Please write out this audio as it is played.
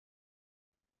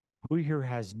Who here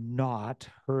has not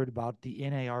heard about the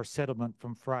NAR settlement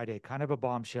from Friday? Kind of a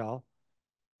bombshell.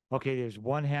 Okay, there's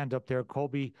one hand up there.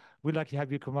 Colby, we'd like to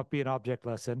have you come up, be an object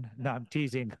lesson. No, I'm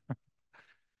teasing.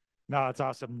 No, it's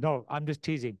awesome. No, I'm just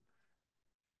teasing.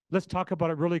 Let's talk about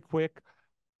it really quick.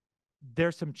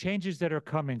 There's some changes that are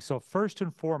coming. So first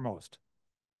and foremost,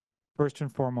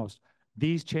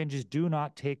 these changes do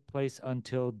not take place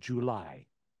until July.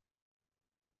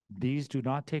 These do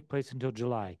not take place until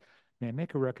July. May I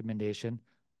make a recommendation?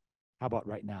 How about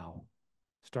right now?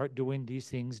 Start doing these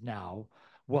things now.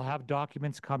 We'll have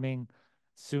documents coming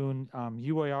soon.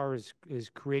 UAR is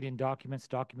creating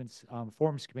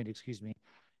forms committee, excuse me,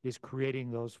 is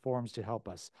creating those forms to help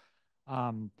us.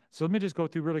 So let me just go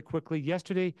through really quickly.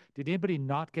 Yesterday, did anybody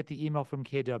not get the email from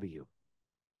KW?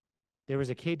 There was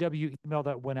a KW email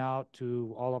that went out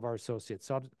to all of our associates.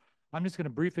 So I'm just going to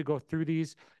briefly go through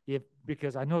these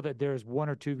because I know that there's one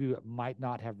or two of you that might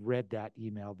not have read that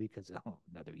email because, oh,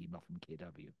 another email from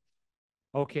KW.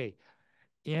 Okay,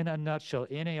 in a nutshell,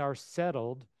 NAR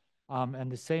settled,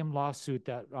 and the same lawsuit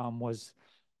that was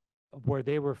where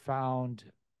they were found.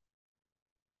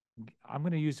 I'm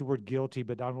going to use the word guilty,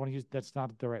 but I don't want to use that's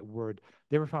not the right word.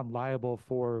 They were found liable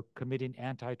for committing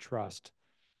antitrust,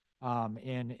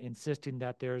 in insisting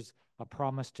that there's a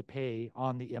promise to pay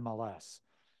on the MLS.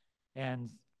 And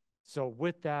so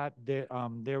with that,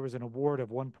 there was an award of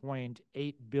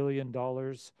 $1.8 billion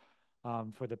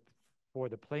for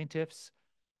the plaintiffs.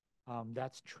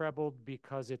 That's trebled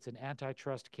because it's an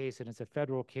antitrust case and it's a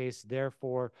federal case.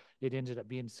 Therefore, it ended up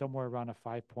being somewhere around a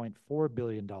 $5.4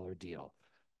 billion deal.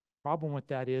 Problem with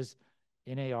that is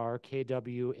NAR,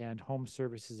 KW, and Home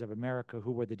Services of America,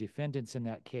 who were the defendants in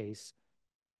that case,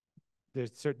 they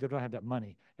don't have that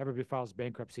money. Everybody files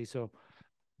bankruptcy, so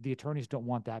the attorneys don't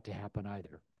want that to happen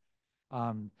either.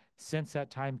 Since that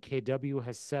time, KW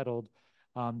has settled.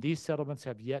 These settlements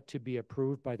have yet to be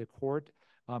approved by the court.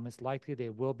 It's likely they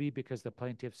will be because the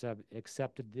plaintiffs have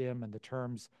accepted them and the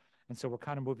terms, and so we're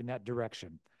kind of moving that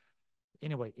direction.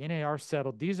 Anyway, NAR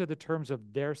settled. These are the terms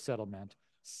of their settlement,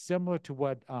 similar to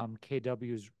what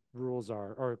KW's rules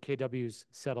are, or KW's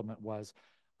settlement was.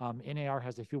 NAR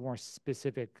has a few more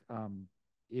specific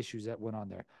issues that went on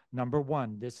there. Number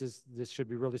one, this should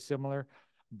be really similar.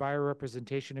 Buyer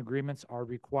representation agreements are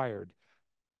required.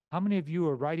 How many of you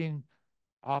are writing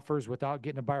offers without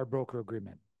getting a buyer broker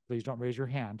agreement? Please don't raise your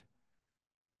hand,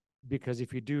 because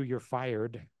if you do, you're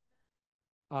fired.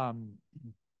 Um,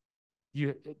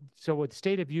 so with the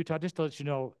state of Utah, just to let you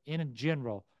know, in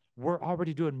general, we're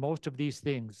already doing most of these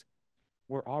things.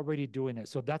 We're already doing it.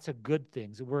 So that's a good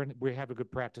thing. So we have a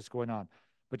good practice going on.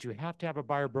 But you have to have a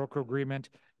buyer broker agreement,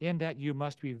 in that you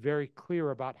must be very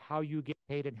clear about how you get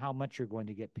paid and how much you're going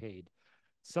to get paid.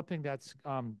 Something that's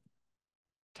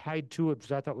tied to it,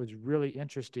 which I thought was really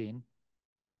interesting.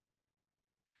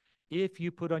 If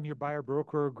you put on your buyer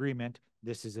broker agreement,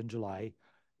 this is in July,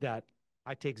 that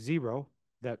I take zero,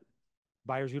 that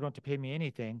buyers, you don't have to pay me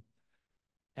anything,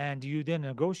 and you then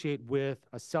negotiate with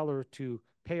a seller to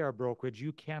pay our brokerage,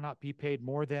 you cannot be paid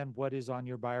more than what is on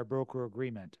your buyer broker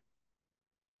agreement.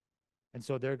 And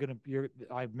so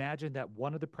I imagine that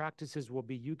one of the practices will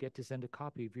be you get to send a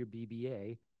copy of your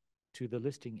BBA to the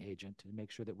listing agent and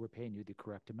make sure that we're paying you the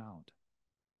correct amount.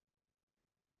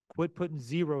 Quit putting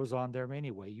zeros on there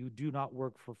anyway. You do not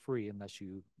work for free unless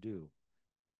you do.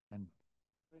 And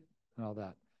all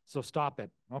that. So stop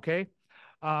it, okay?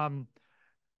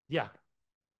 Yeah.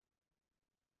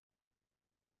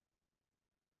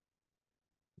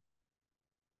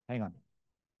 Hang on.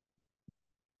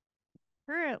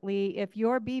 Currently, if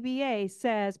your BBA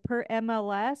says per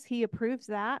MLS, he approves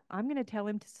that, I'm going to tell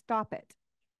him to stop it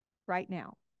right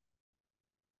now.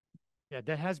 Yeah,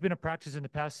 that has been a practice in the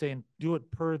past, saying do it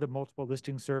per the multiple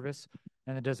listing service,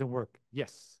 and it doesn't work.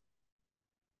 Yes.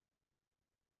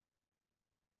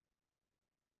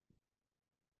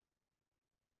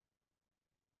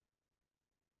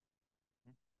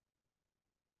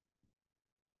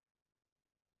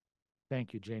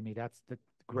 Thank you, Jamie. That's the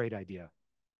great idea.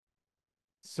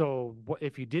 So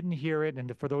if you didn't hear it,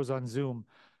 and for those on Zoom,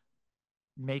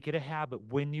 make it a habit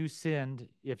when you send,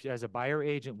 if as a buyer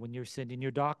agent, when you're sending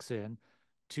your docs in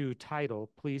to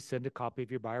title, please send a copy of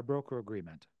your buyer broker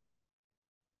agreement.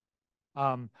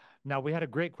 Now, we had a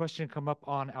great question come up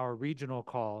on our regional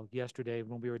call yesterday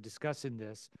when we were discussing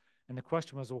this. And the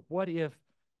question was, well, what if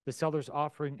the seller's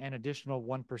offering an additional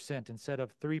 1% instead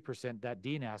of 3% that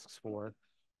Dean asks for,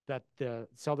 that the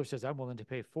seller says, I'm willing to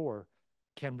pay 4?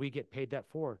 Can we get paid that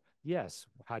 4? Yes.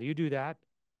 How do you do that,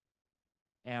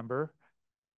 Amber?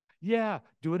 Yeah,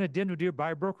 do an addendum to your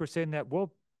buyer broker saying that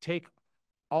we'll take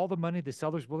all the money the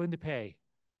seller's willing to pay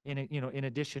in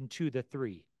addition to the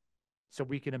 3. So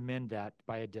we can amend that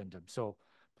by addendum. So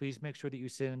please make sure that you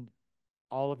send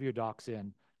all of your docs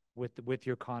in with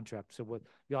your contract. So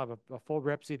you'll have a full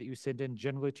rep that you send in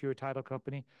generally to your title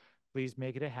company. Please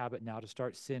make it a habit now to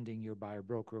start sending your buyer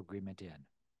broker agreement in.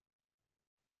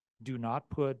 Do not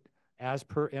put as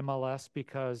per MLS,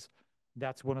 because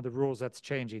that's one of the rules that's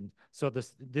changing. So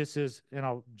this is, and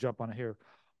I'll jump on it here.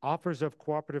 Offers of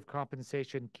cooperative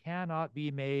compensation cannot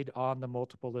be made on the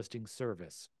multiple listing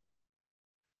service.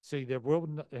 So there will,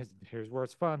 here's where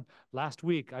it's fun. Last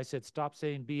week I said stop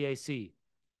saying BAC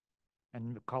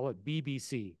and call it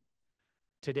BBC.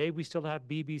 Today we still have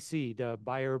BBC, the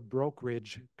Buyer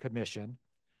Brokerage Commission.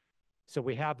 So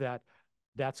we have that.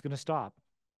 That's going to stop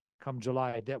come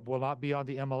July. That will not be on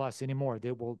the MLS anymore.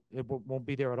 Won't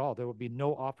be there at all. There will be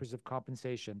no offers of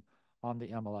compensation on the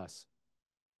MLS.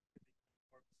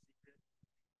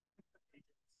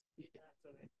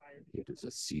 It is a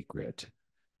secret.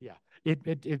 Yeah,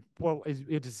 well, it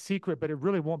is a secret, but it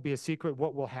really won't be a secret.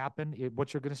 What will happen,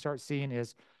 what you're going to start seeing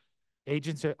is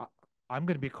agents are, I'm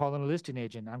going to be calling a listing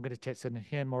agent. I'm going to send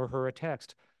him or her a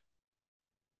text.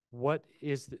 What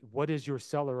is your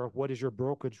seller or what is your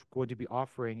brokerage going to be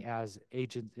offering as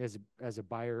agent, as a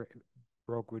buyer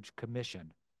brokerage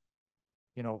commission?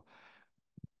 You know,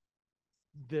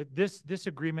 this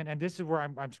agreement, and this is where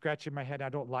I'm scratching my head. I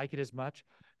don't like it as much.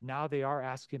 Now they are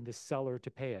asking the seller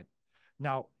to pay it.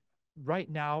 Now, right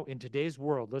now in today's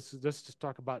world, let's just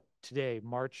talk about today,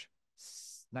 March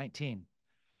 19.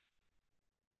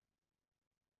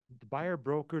 The buyer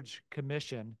brokerage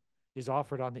commission is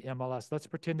offered on the MLS. Let's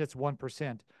pretend it's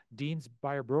 1%. Dean's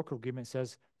buyer broker agreement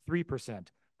says 3%.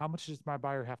 How much does my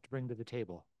buyer have to bring to the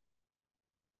table?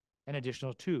 An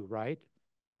additional 2, right?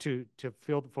 To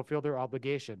fulfill their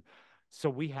obligation. So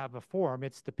we have a form.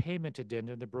 It's the payment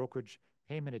addendum, the brokerage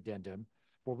payment addendum,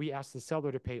 where we ask the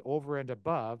seller to pay over and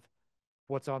above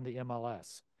what's on the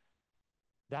MLS.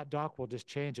 That doc will just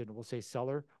change it and will say,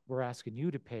 seller, we're asking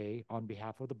you to pay on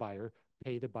behalf of the buyer,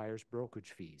 pay the buyer's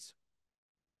brokerage fees.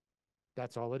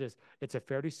 That's all it is. It's a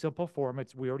fairly simple form.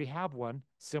 We already have one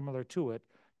similar to it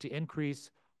to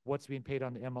increase what's being paid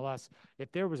on the MLS.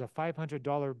 If there was a $500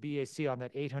 BAC on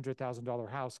that $800,000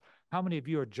 house, how many of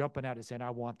you are jumping at it saying, I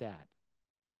want that?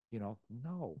 You know,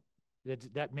 no,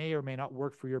 that may or may not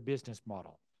work for your business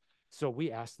model. So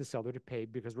we ask the seller to pay,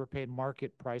 because we're paying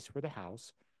market price for the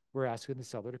house. We're asking the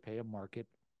seller to pay a market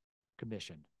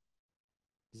commission.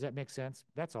 Does that make sense?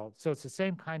 That's all. So it's the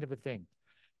same kind of a thing.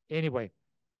 Anyway,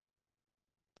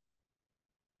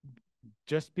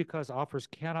 just because offers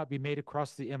cannot be made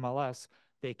across the MLS,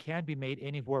 they can be made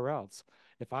anywhere else.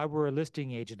 If I were a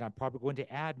listing agent, I'm probably going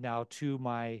to add now to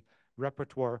my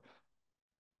repertoire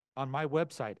on my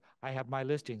website. I have my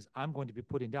listings. I'm going to be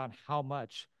putting down how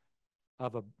much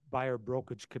of a buyer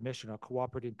brokerage commission or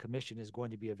cooperating commission is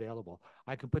going to be available.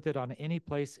 I can put that on any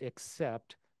place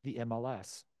except the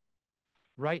MLS.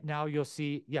 Right now, you'll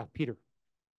see, yeah, Peter.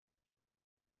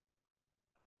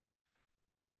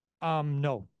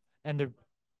 No. And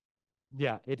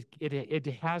yeah, it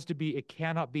has to be, it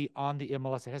cannot be on the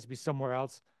MLS. It has to be somewhere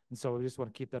else. And so we just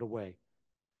want to keep that away.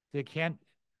 They can't,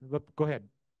 go ahead.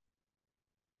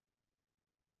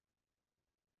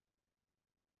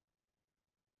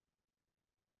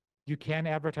 You can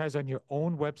advertise on your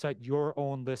own website, your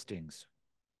own listings.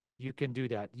 You can do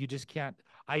that. You just can't,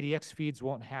 IDX feeds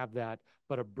won't have that,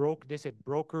 but they said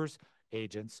brokers,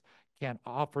 agents can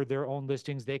offer their own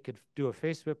listings. They could do a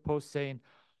Facebook post saying,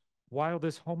 while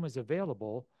this home is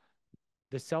available,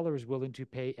 the seller is willing to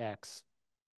pay X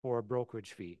for a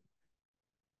brokerage fee.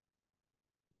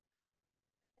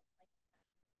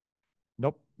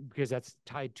 Nope, because that's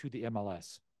tied to the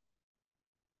MLS.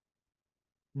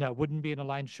 No, it wouldn't be in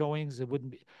aligned showings. It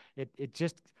wouldn't be,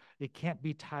 it can't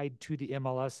be tied to the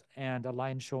MLS, and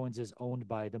aligned showings is owned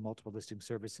by the multiple listing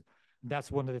service.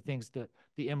 That's one of the things that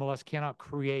the MLS cannot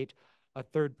create a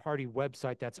third-party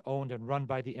website that's owned and run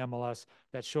by the MLS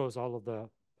that shows all of the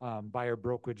buyer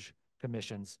brokerage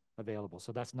commissions available.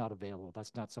 So that's not available.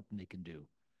 That's not something they can do.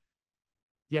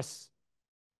 Yes.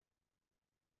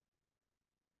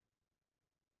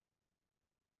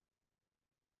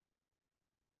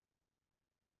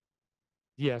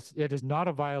 Yes, it is not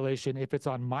a violation if it's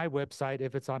on my website.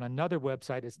 If it's on another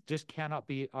website, it just cannot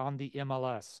be on the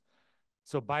MLS.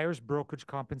 So buyer's brokerage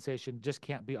compensation just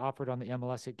can't be offered on the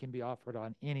MLS. It can be offered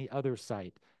on any other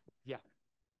site. Yeah.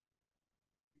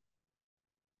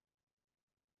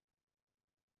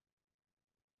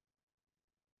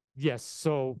 Yes.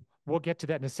 So we'll get to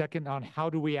that in a second on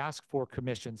how do we ask for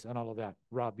commissions and all of that.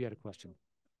 Rob, you had a question.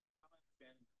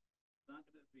 It's not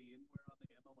going to be anywhere on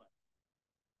the MLS.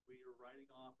 We are writing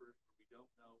offers where we don't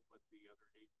know what the other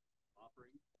agent is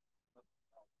offering.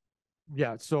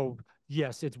 Yeah, so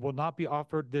yes, it will not be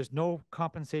offered. There's no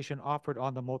compensation offered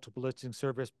on the multiple listing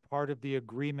service. Part of the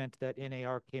agreement that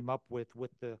NAR came up with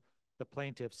the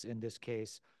plaintiffs in this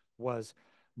case was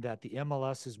that the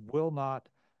MLSs will not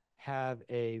have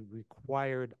a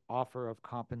required offer of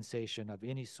compensation of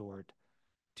any sort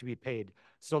to be paid.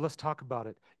 So let's talk about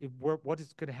it. What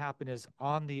is going to happen is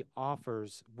on the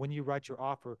offers, when you write your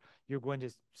offer, you're going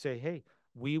to say, hey,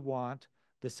 we want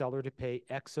the seller to pay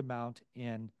X amount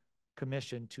in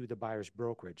commission to the buyer's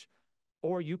brokerage.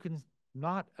 Or you can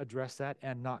not address that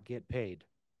and not get paid.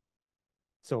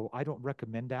 So I don't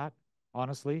recommend that,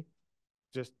 honestly,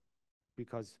 just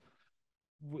because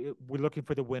we're looking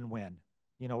for the win-win.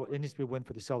 You know, it needs to be a win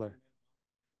for the seller.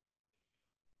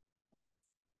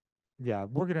 Yeah,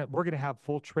 we're gonna have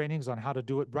full trainings on how to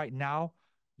do it. Right now,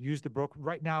 use the broker.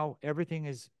 Right now, everything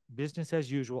is business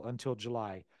as usual until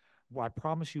July. Well, I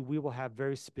promise you, we will have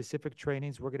very specific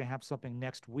trainings. We're gonna have something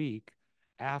next week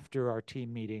after our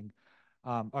team meeting.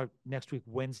 Or next week,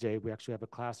 Wednesday, we actually have a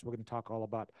class. We're gonna talk all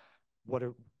about what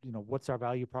are, what's our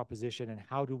value proposition and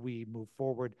how do we move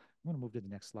forward. I'm gonna move to the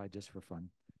next slide just for fun.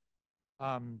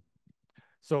 Um,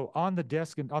 so on the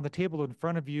desk and on the table in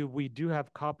front of you, we do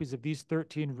have copies of these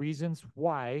 13 reasons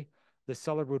why the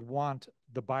seller would want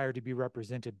the buyer to be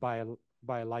represented by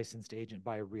a licensed agent,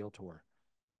 by a realtor.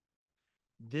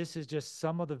 This is just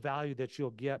some of the value that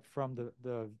you'll get from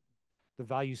the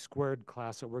value squared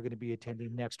class that we're going to be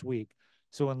attending next week.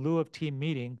 So in lieu of team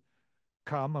meeting,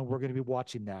 come and we're going to be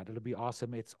watching that. It'll be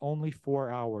awesome. It's only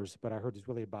 4 hours, but I heard it's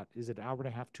really about, is it an hour and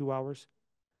a half, 2 hours?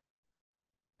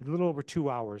 A little over 2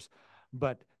 hours,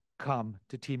 but come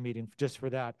to team meeting just for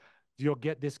that. You'll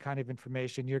get this kind of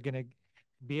information. You're going to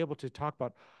be able to talk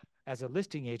about, as a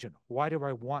listing agent, why do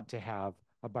I want to have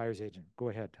a buyer's agent? Go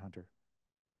ahead, Hunter.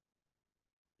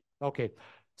 Okay,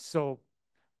 so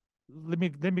let me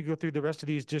go through the rest of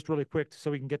these just really quick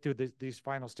so we can get through these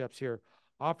final steps here.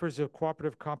 Offers of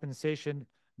cooperative compensation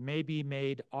may be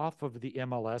made off of the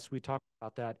MLS. We talked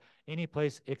about that. Any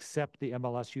place except the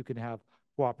MLS, you can have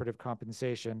cooperative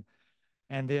compensation.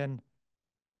 And then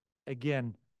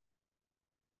again,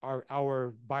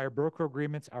 our buyer broker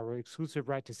agreements, our exclusive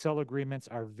right to sell agreements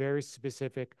are very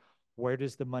specific. Where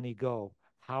does the money go?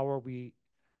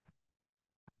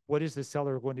 What is the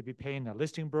seller going to be paying a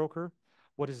listing broker?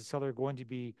 What is the seller going to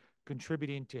be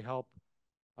contributing to help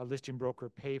a listing broker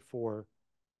pay for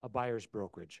a buyer's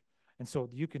brokerage? And so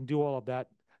you can do all of that.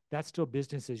 That's still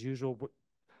business as usual.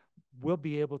 We'll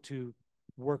be able to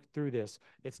work through this.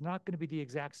 It's not going to be the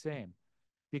exact same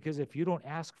because if you don't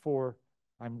ask for,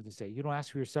 I'm going to say, you don't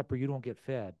ask for your supper, you don't get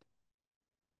fed,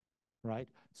 right?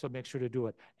 So make sure to do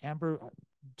it. Amber,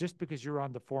 just because you're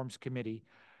on the forms committee,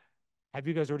 have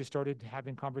you guys already started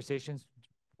having conversations?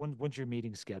 When's your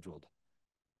meeting scheduled?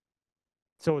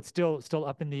 So it's still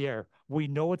up in the air. We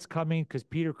know it's coming because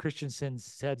Peter Christensen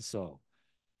said so.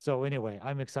 So anyway,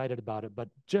 I'm excited about it, but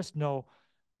just know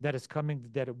that it's coming,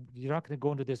 you're not going to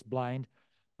go into this blind,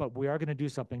 but we are going to do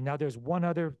something. Now, there's one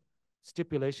other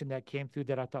stipulation that came through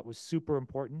that I thought was super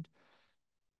important.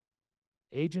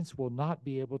 Agents will not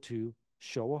be able to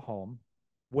show a home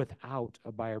without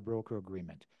a buyer broker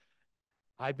agreement.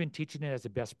 I've been teaching it as a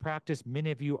best practice.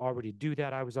 Many of you already do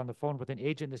that. I was on the phone with an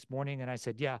agent this morning and I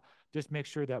said, yeah, just make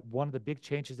sure that one of the big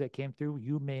changes that came through,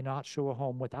 you may not show a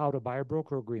home without a buyer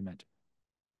broker agreement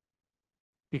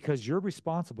because you're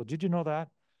responsible. Did you know that?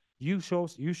 You show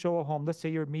a home. Let's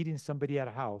say you're meeting somebody at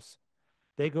a house.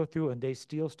 They go through and they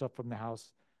steal stuff from the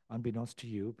house unbeknownst to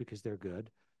you because they're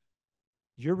good.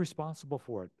 You're responsible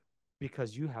for it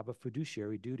because you have a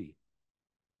fiduciary duty.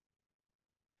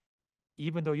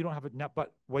 Even though you don't have it now,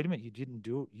 but wait a minute,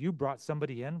 you brought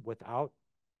somebody in without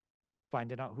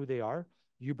finding out who they are.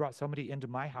 You brought somebody into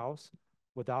my house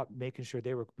without making sure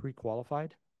they were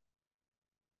pre-qualified.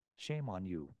 Shame on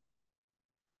you.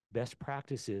 Best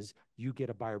practice is you get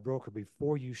a buyer broker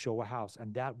before you show a house,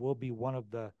 and that will be one of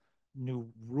the new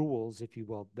rules, if you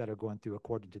will, that are going through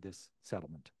according to this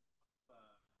settlement.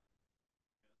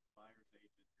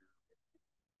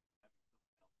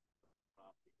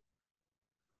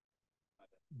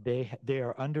 They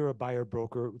are under a buyer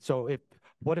broker. So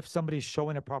what if somebody's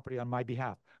showing a property on my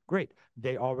behalf? Great.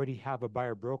 They already have a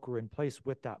buyer broker in place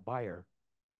with that buyer.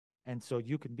 And so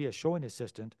you can be a showing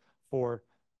assistant for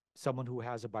someone who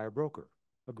has a buyer broker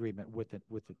agreement with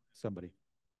somebody.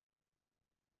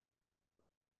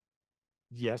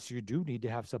 Yes, you do need to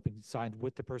have something signed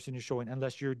with the person you're showing,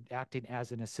 unless you're acting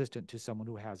as an assistant to someone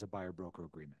who has a buyer broker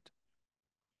agreement.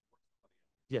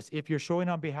 Yes, if you're showing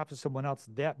on behalf of someone else,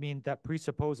 that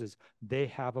presupposes they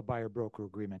have a buyer broker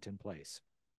agreement in place.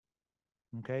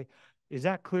 Okay, is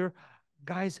that clear?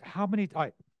 Guys, all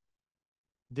right,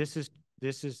 This is,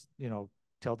 to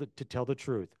tell the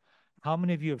truth. How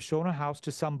many of you have shown a house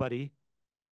to somebody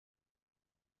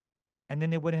and then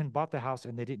they went in and bought the house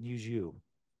and they didn't use you?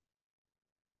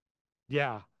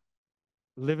 Yeah,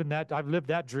 I've lived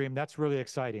that dream. That's really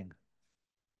exciting.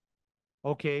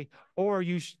 Okay. Or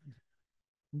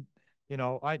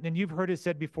and you've heard it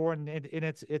said before, and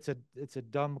it's a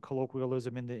dumb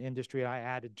colloquialism in the industry. I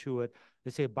added to it.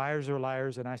 They say buyers are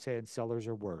liars, and I say and sellers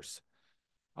are worse.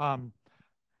 Um,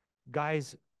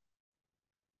 Guys,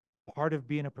 part of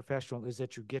being a professional is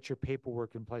that you get your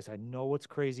paperwork in place. I know it's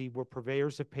crazy. We're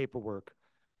purveyors of paperwork.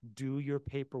 Do your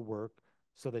paperwork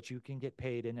so that you can get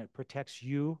paid, and it protects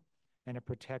you and it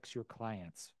protects your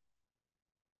clients.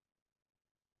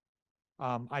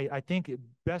 I think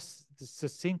the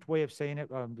succinct way of saying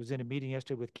it was in a meeting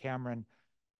yesterday with Cameron,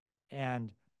 and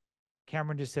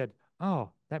Cameron just said, "Oh,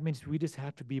 that means we just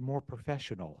have to be more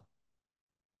professional."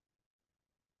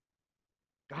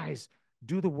 Guys,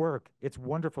 do the work. It's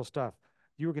wonderful stuff.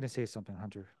 You were going to say something,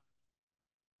 Hunter.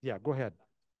 Yeah, go ahead.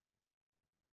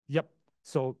 Yep.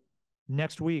 So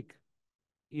next week,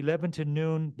 11 to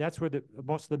noon, that's where the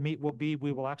most of the meat will be.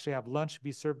 We will actually have lunch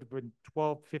be served between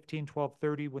 12:15,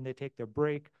 12:30 when they take their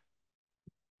break.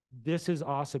 This is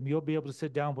awesome. You'll be able to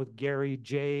sit down with Gary,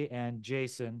 Jay, and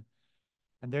Jason,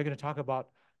 and they're going to talk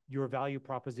about your value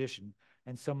proposition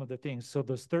and some of the things. So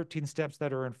those 13 steps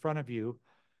that are in front of you,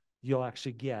 you'll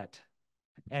actually get.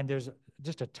 And there's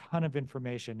just a ton of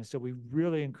information. And so we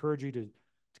really encourage you to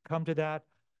come to that.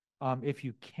 If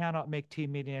you cannot make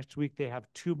team meeting next week, they have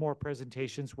 2 more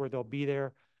presentations where they'll be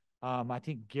there. I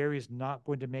think Gary's not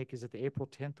going to make, is it the April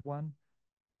 10th one?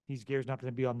 Gary's not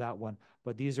going to be on that one,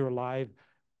 but these are live,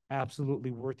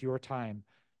 absolutely worth your time.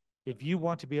 If you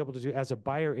want to be able to do, as a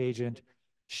buyer agent,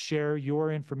 share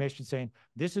your information saying,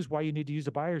 this is why you need to use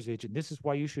a buyer's agent. This is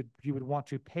why you would want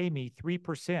to pay me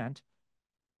 3%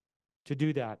 to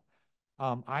do that.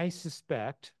 I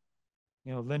suspect,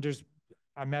 lenders,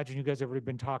 I imagine you guys have already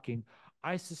been talking.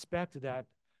 I suspect that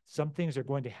some things are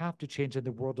going to have to change in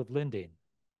the world of lending.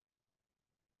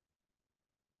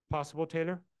 Possible,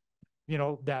 Taylor?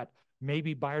 That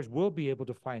maybe buyers will be able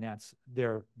to finance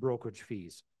their brokerage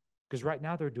fees. Because right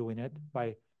now they're doing it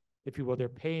by, if you will, they're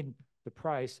paying the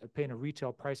price, paying a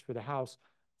retail price for the house,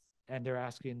 and they're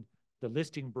asking the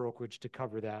listing brokerage to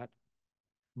cover that.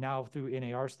 Now through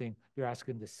NAR's thing, they're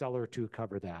asking the seller to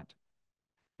cover that.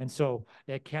 And so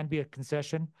it can be a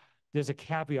concession. There's a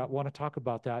caveat. I want to talk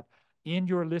about that. In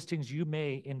your listings, you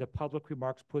may, in the public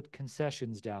remarks, put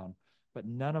concessions down, but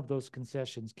none of those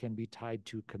concessions can be tied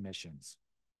to commissions.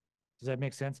 Does that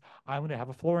make sense? I'm going to have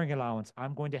a flooring allowance.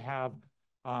 I'm going to have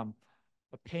a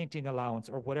painting allowance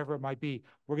or whatever it might be.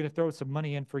 We're going to throw some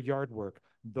money in for yard work.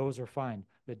 Those are fine.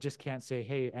 But just can't say,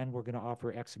 hey, and we're going to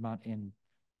offer X amount in,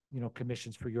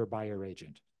 commissions for your buyer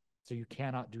agent. So you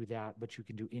cannot do that, but you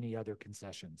can do any other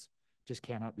concessions. Just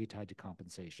cannot be tied to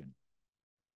compensation.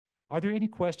 Are there any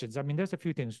questions? I mean, there's a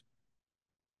few things.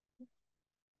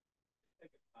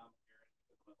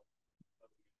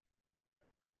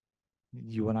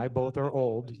 You and I both are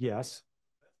old, yes.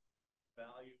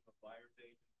 Value of buyer's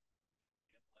agent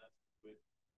with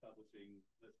publishing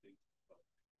listings.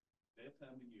 They'll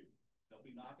come to you. They'll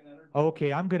be knocking at her door.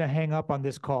 Okay, I'm going to hang up on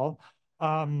this call.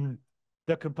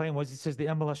 The complaint was, it says the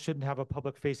MLS shouldn't have a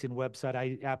public-facing website.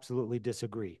 I absolutely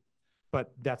disagree,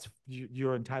 but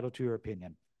you're entitled to your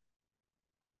opinion.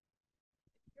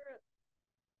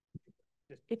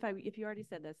 If you already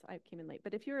said this, I came in late,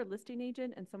 but if you're a listing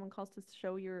agent and someone calls to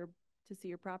see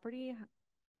your property,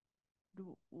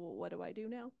 what do I do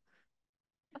now?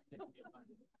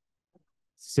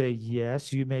 Say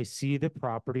yes, you may see the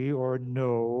property, or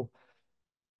no.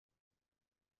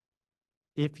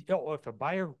 If a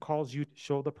buyer calls you to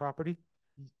show the property,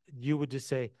 you would just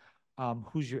say,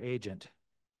 who's your agent?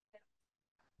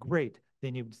 Great.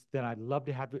 Then I'd love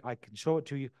to have it. I can show it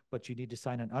to you, but you need to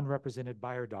sign an unrepresented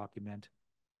buyer document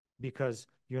because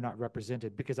you're not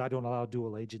represented, because I don't allow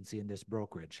dual agency in this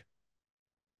brokerage.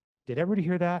 Did everybody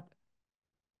hear that?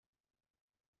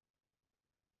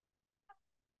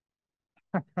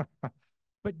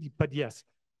 But yes.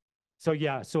 So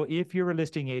yeah, so if you're a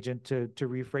listing agent, to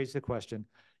rephrase the question,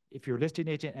 if you're a listing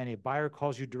agent and a buyer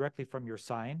calls you directly from your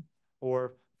sign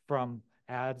or from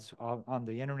ads on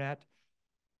the internet,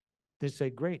 they say,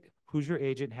 great, who's your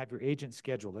agent? Have your agent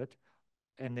schedule it.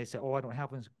 And they say, oh, I don't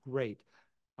have one. Great.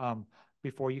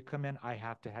 Before you come in, I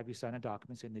have to have you sign a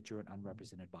document saying that you're an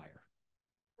unrepresented buyer.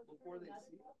 Before they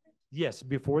see it? Yes,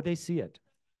 before they see it.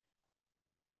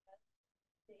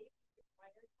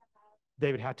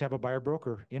 They would have to have a buyer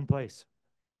broker in place.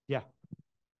 Yeah.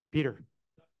 Peter.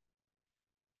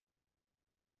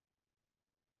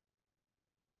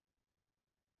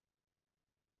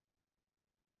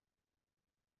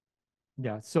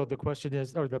 Yeah, so the question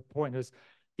is, or the point is,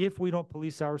 if we don't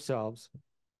police ourselves,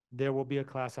 there will be a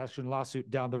class action lawsuit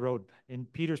down the road.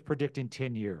 And Peter's predicting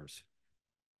 10 years.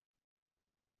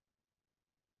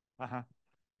 Uh-huh.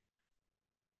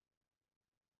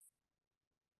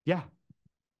 Yeah.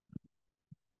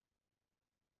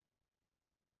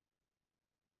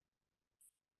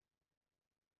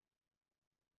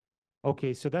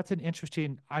 Okay, so that's an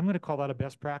interesting, I'm going to call that a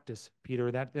best practice,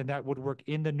 Peter. That would work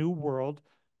in the new world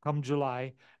come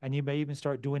July, and you may even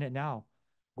start doing it now.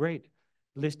 Great.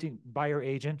 Listing buyer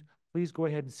agent, please go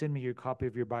ahead and send me your copy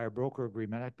of your buyer broker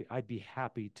agreement. I'd be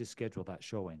happy to schedule that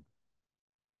showing.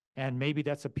 And maybe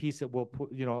that's a piece that we'll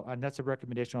put, and that's a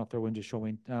recommendation I'll throw into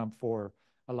showing for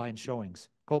aligned showings.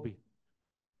 Colby.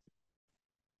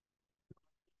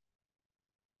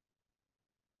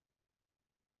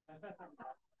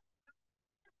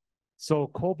 So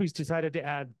Colby's decided to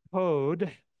add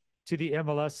code to the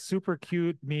MLS. Super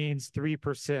cute means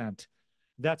 3%.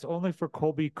 That's only for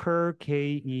Colby Kerr,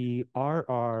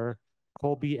 Kerr,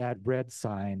 Colby at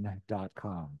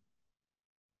redsign.com.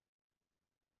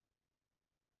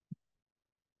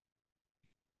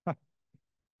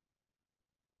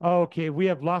 Okay, we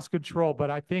have lost control, but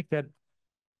I think that,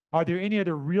 are there any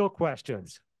other real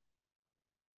questions?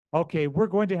 Okay, we're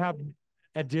going to have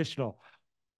additional.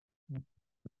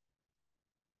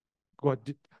 Go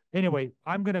ahead. Anyway,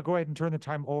 I'm going to go ahead and turn the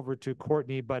time over to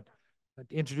Courtney, but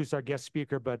introduce our guest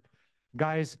speaker. But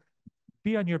guys,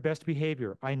 be on your best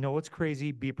behavior. I know it's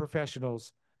crazy. Be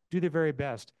professionals. Do the very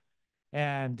best.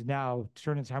 And now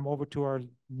turn the time over to our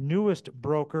newest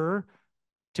broker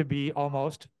to be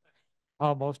almost,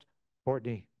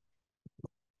 Courtney.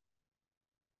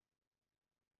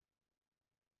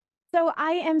 So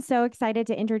I am so excited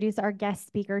to introduce our guest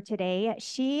speaker today.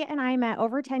 She and I met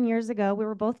over 10 years ago. We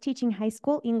were both teaching high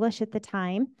school English at the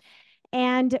time.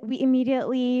 And we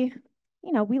immediately,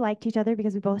 we liked each other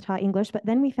because we both taught English, but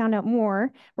then we found out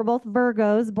more. We're both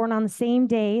Virgos, born on the same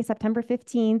day, September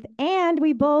 15th, and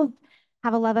we both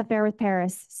have a love affair with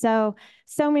Paris. So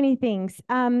many things.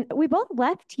 We both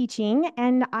left teaching,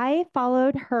 and I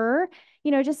followed her,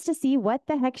 just to see what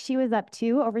the heck she was up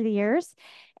to over the years.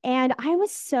 And I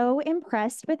was so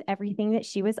impressed with everything that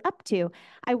she was up to.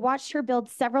 I watched her build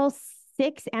several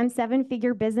 6- and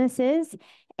 7-figure businesses,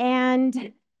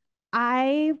 and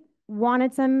I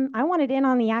wanted in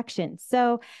on the action.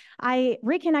 So I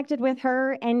reconnected with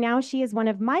her, and now she is one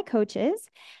of my coaches.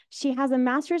 She has a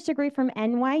master's degree from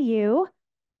NYU.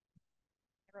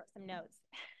 I wrote some notes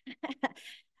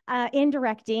in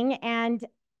directing, and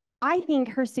I think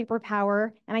her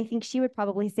superpower, and I think she would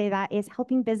probably say that, is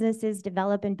helping businesses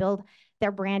develop and build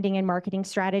their branding and marketing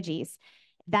strategies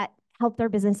that help their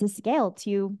businesses scale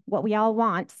to what we all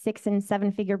want, 6- and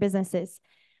 7-figure businesses.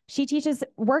 She teaches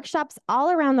workshops all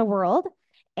around the world.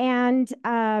 And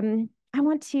I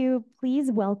want to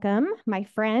please welcome my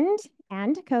friend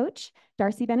and coach,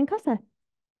 D'Arcy Benincosa.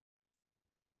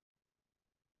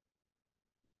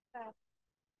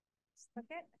 Look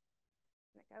it.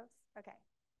 There it goes. Okay.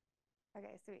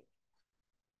 Okay, sweet.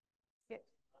 Good.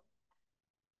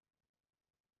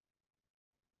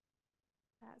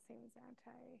 That seems that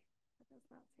does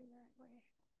not seem the right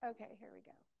way. Okay, here we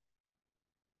go.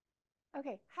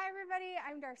 Okay, hi everybody,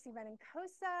 I'm D'Arcy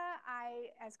Benincosa.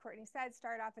 I, as Courtney said,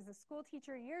 started off as a school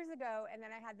teacher years ago, and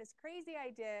then I had this crazy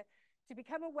idea to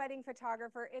become a wedding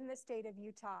photographer in the state of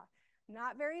Utah.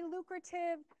 Not very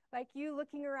lucrative, like you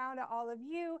looking around at all of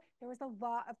you. There was a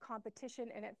lot of competition,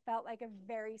 and it felt like a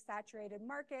very saturated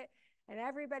market, and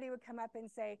everybody would come up and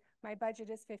say, my budget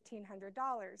is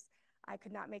 $1,500. I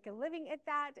could not make a living at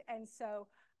that, and so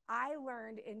I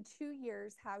learned in 2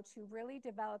 years how to really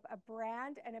develop a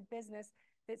brand and a business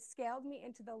that scaled me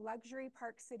into the luxury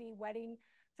Park City wedding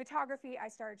photography. I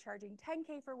started charging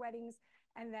 $10K for weddings,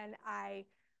 and then I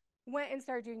went and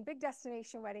started doing big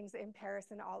destination weddings in Paris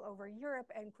and all over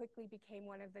Europe, and quickly became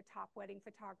one of the top wedding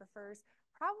photographers,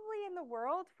 probably in the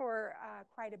world, for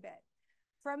quite a bit.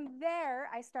 From there,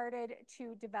 I started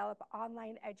to develop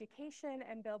online education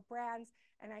and build brands,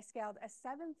 and I scaled a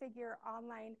 7-figure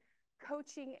online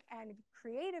coaching and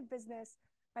creative business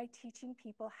by teaching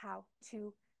people how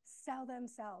to sell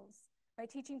themselves, by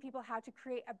teaching people how to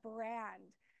create a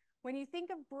brand. When you think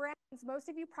of brands, most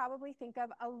of you probably think of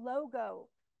a logo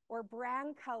or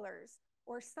brand colors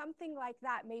or something like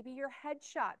that, maybe your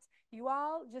headshots. You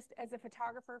all, just as a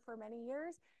photographer for many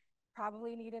years,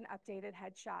 probably need an updated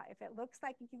headshot. If it looks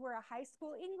like you were a high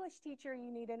school English teacher,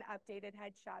 you need an updated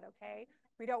headshot, okay?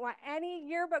 We don't want any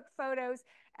yearbook photos.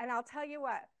 And I'll tell you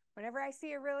what, whenever I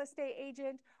see a real estate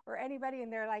agent or anybody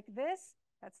and they're like this,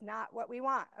 that's not what we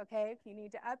want, okay? You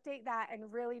need to update that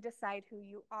and really decide who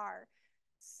you are.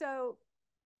 So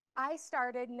I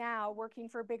started now working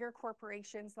for bigger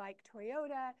corporations like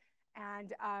Toyota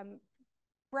and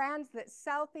brands that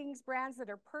sell things, brands that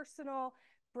are personal,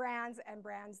 brands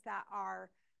that are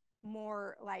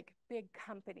more like big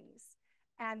companies.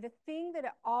 And the thing that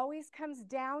it always comes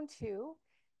down to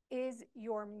is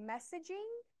your messaging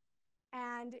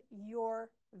and your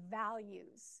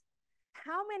values.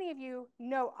 How many of you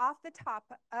know off the top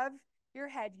of your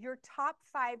head your top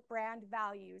 5 brand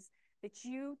values that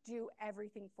you do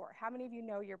everything for? How many of you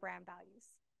know your brand values?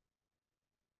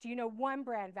 Do you know one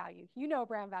brand value? You know a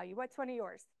brand value. What's one of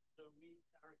yours? So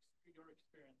your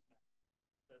experience matters.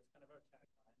 That's kind of our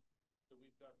tagline. So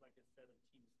we've got like a set of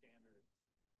team standards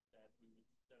that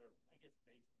are, I guess,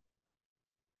 based.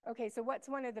 Okay, so what's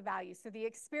one of the values? So the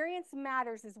experience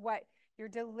matters is what you're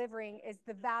delivering is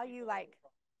the value like.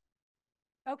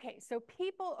 Okay, so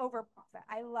people over profit.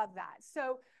 I love that.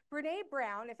 So Brene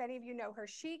Brown, if any of you know her,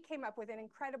 she came up with an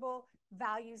incredible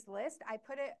values list. I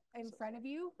put it in front of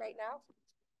you right now.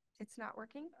 It's not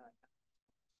working.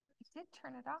 I did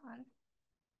turn it on.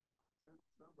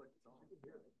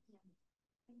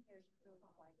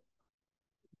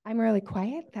 I'm really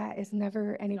quiet. That is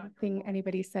never anything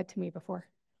anybody said to me before.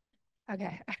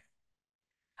 Okay.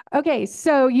 Okay,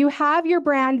 so you have your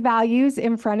brand values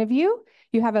in front of you.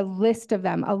 You have a list of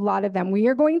them, a lot of them. We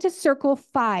are going to circle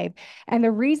 5. And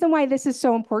the reason why this is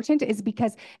so important is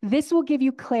because this will give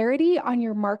you clarity on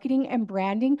your marketing and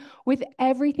branding with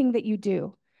everything that you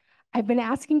do. I've been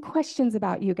asking questions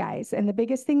about you guys, and the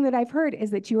biggest thing that I've heard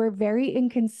is that you are very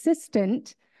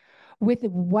inconsistent with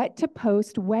what to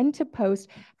post, when to post,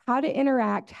 how to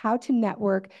interact, how to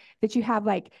network, that you have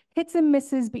like hits and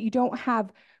misses, but you don't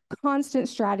have constant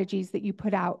strategies that you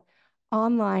put out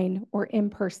online or in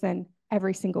person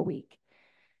every single week.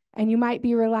 And you might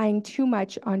be relying too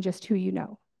much on just who you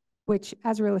know, which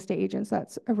as real estate agents,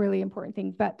 that's a really important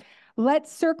thing. But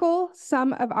let's circle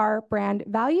some of our brand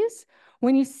values.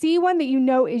 When you see one that you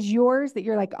know is yours, that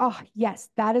you're like, oh, yes,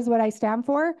 that is what I stand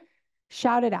for,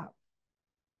 shout it out.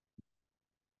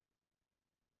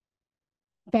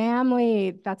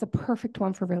 Family, that's a perfect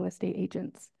one for real estate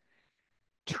agents.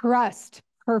 Trust,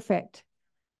 perfect.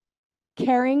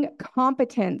 Caring,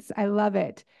 competence, I love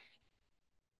it.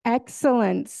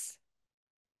 Excellence.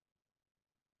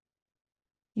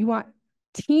 You want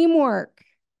teamwork.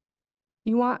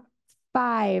 You want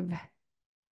 5.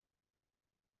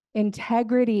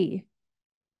 Integrity.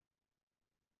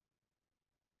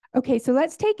 Okay, so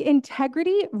let's take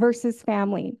integrity versus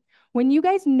family. When you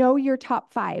guys know your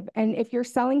top 5, and if you're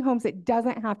selling homes, it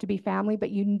doesn't have to be family, but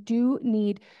you do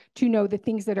need to know the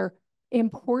things that are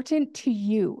important to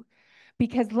you.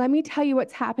 Because let me tell you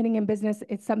what's happening in business.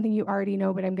 It's something you already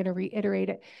know, but I'm going to reiterate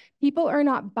it. People are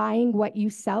not buying what you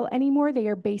sell anymore. They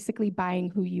are basically buying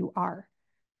who you are.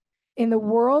 In the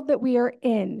world that we are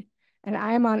in, and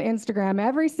I am on Instagram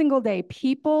every single day,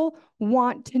 people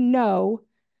want to know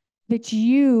that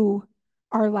you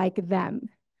are like them.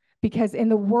 Because in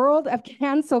the world of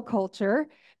cancel culture,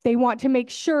 they want to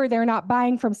make sure they're not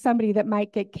buying from somebody that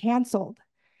might get canceled.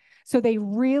 So they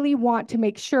really want to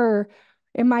make sure,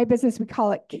 in my business, we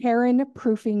call it Karen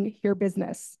proofing your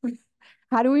business.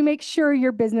 How do we make sure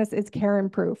your business is Karen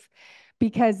proof?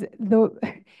 Because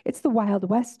it's the Wild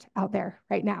West out there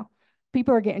right now.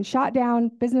 People are getting shot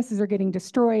down, businesses are getting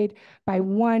destroyed by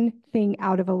one thing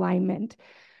out of alignment.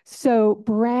 So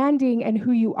branding and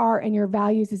who you are and your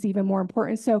values is even more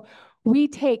important. So we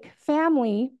take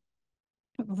family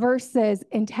versus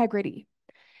integrity.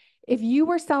 If you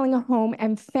were selling a home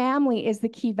and family is the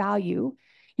key value,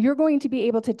 you're going to be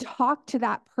able to talk to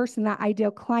that person, that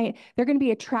ideal client. They're going to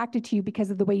be attracted to you because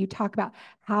of the way you talk about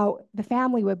how the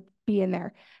family would be in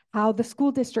there, how the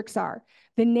school districts are,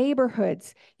 the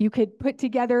neighborhoods. You could put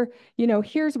together,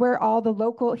 here's where all the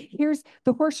local, here's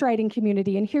the horse riding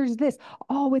community, and here's this,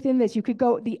 all within this. You could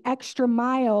go the extra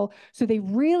mile so they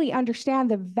really understand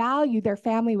the value their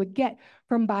family would get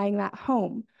from buying that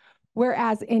home.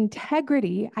 Whereas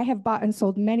integrity, I have bought and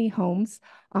sold many homes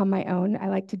on my own. I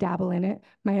like to dabble in it.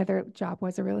 My other job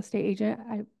was a real estate agent.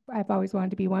 I've always wanted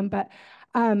to be one, but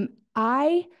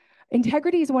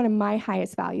integrity is one of my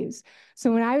highest values.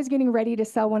 So when I was getting ready to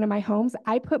sell one of my homes,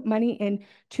 I put money in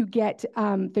to get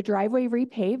the driveway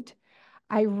repaved.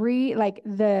 Like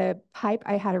the pipe,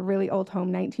 I had a really old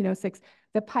home, 1906,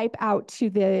 the pipe out to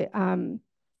the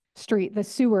street, the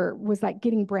sewer was like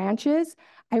getting branches.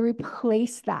 I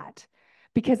replaced that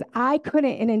because I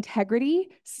couldn't, in integrity,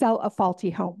 sell a faulty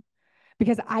home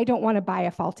because I don't want to buy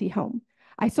a faulty home.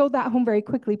 I sold that home very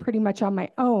quickly, pretty much on my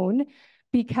own,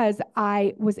 because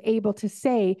I was able to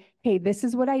say, hey, this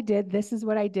is what I did. This is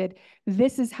what I did.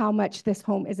 This is how much this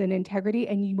home is in integrity.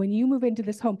 And when you move into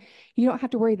this home, you don't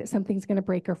have to worry that something's going to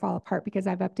break or fall apart because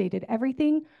I've updated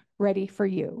everything ready for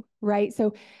you, right?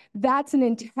 So that's an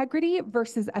integrity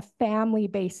versus a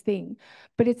family-based thing.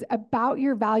 But it's about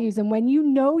your values. And when you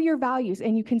know your values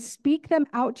and you can speak them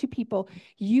out to people,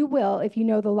 you will, if you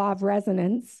know the law of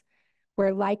resonance,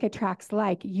 where like attracts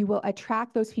like, you will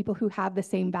attract those people who have the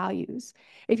same values.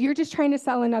 If you're just trying to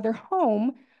sell another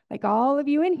home, like all of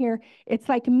you in here, it's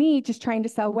like me just trying to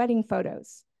sell wedding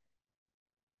photos.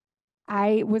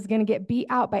 I was going to get beat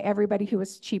out by everybody who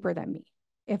was cheaper than me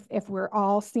if we're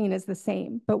all seen as the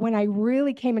same. But when I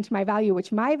really came into my value,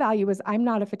 which my value is I'm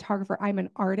not a photographer, I'm an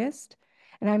artist,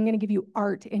 and I'm going to give you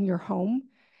art in your home.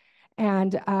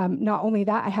 And not only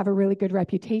that, I have a really good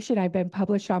reputation. I've been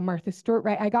published on Martha Stewart,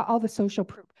 right? I got all the social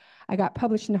proof. I got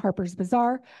published in Harper's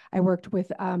Bazaar. I worked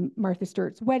with Martha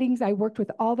Stewart's weddings. I worked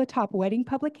with all the top wedding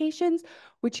publications,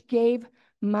 which gave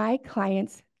my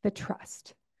clients the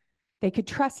trust. They could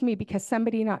trust me because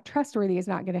somebody not trustworthy is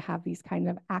not going to have these kind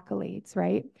of accolades,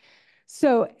 right?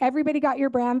 So everybody got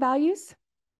your brand values?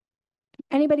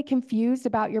 Anybody confused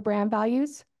about your brand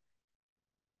values?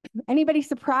 Anybody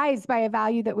surprised by a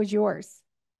value that was yours?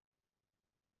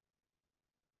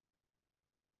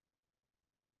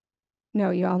 No,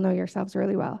 you all know yourselves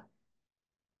really well.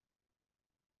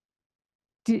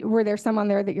 Were there some on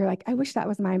there that you're like, I wish that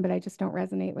was mine, but I just don't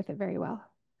resonate with it very well?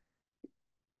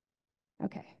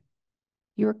 Okay.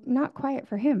 You were not quiet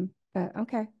for him, but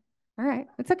okay. All right.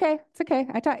 It's okay. It's okay.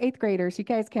 I taught 8th graders. You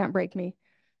guys can't break me.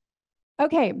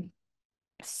 Okay.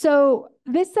 So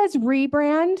this says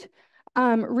rebrand.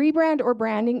 Rebrand or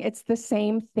branding, it's the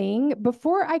same thing.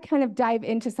 Before I kind of dive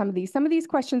into some of these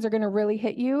questions are going to really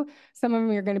hit you. Some of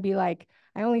them you're going to be like,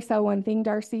 I only sell one thing,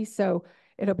 D'Arcy, so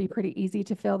it'll be pretty easy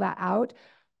to fill that out.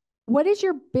 What is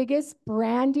your biggest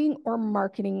branding or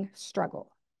marketing struggle?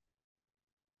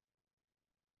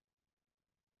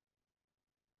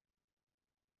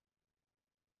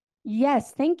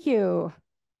 Yes, thank you.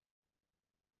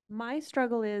 My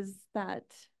struggle is that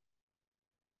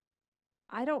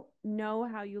I don't know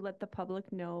how you let the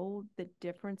public know the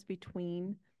difference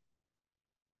between,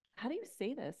 how do you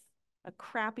say this? A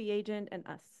crappy agent and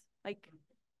us. Like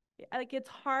it's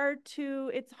hard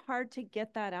to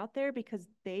get that out there because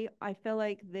I feel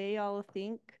like they all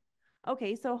think,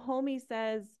 okay, so Homie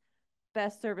says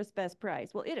best service, best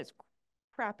price. Well, it is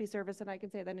crappy service, and I can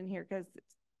say that in here because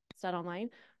it's not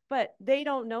online, but they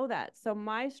don't know that. So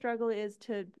my struggle is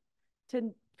to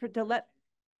let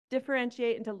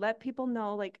differentiate and to let people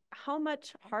know like how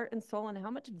much heart and soul and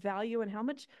how much value and how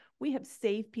much we have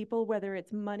saved people, whether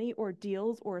it's money or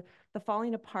deals or the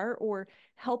falling apart or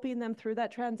helping them through that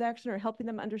transaction or helping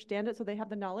them understand it so they have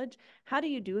the knowledge. How do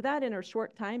you do that in a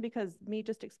short time? Because me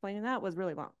just explaining that was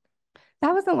really long.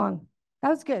 That wasn't long. That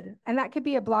was good. And that could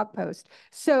be a blog post.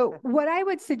 So what I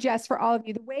would suggest for all of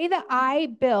you, the way that I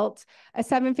built a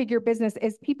 7-figure business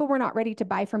is people were not ready to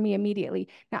buy from me immediately.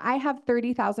 Now I have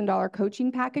 $30,000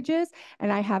 coaching packages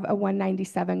and I have a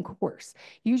 $197 course.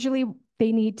 Usually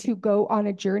they need to go on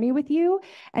a journey with you.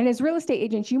 And as real estate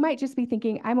agents, you might just be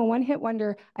thinking, I'm a one-hit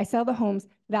wonder. I sell the homes.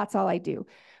 That's all I do.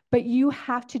 But you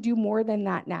have to do more than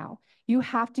that now. You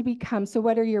have to become, so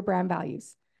what are your brand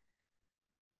values?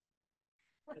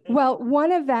 Well,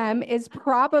 one of them is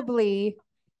probably,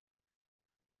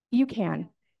 you can.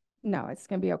 No, it's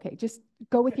going to be okay. Just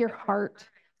go with your heart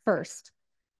first.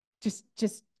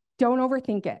 Just don't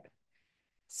overthink it.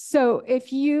 So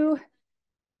if you,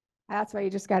 that's why you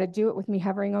just got to do it with me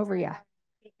hovering over you.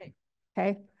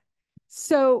 Okay.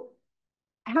 So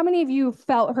how many of you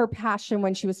felt her passion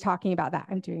when she was talking about that?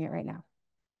 I'm doing it right now.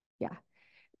 Yeah.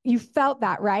 You felt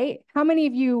that, right? How many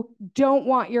of you don't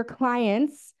want your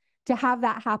clients to have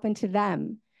that happen to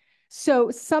them? So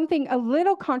something a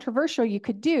little controversial you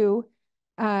could do,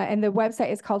 and the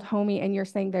website is called Homie, and you're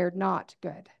saying they're not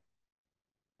good.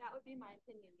 That would be my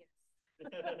opinion,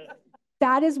 yes.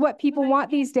 That is what people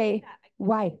want these days.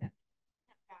 Why?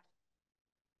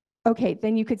 Okay,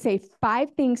 then you could say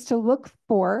 5 things to look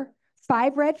for,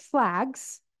 5 red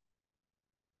flags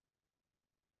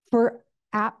for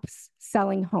apps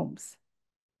selling homes.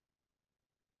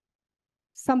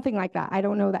 Something like that. I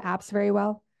don't know the apps very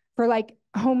well. For like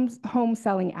home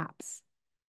selling apps.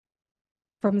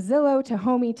 From Zillow to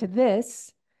Homie to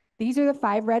this, these are the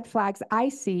 5 red flags I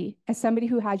see as somebody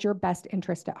who has your best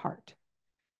interest at heart.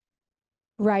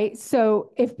 Right?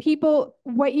 So if people,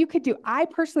 what you could do, I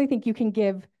personally think you can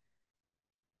give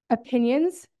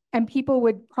opinions and people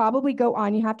would probably go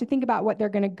on. You have to think about what they're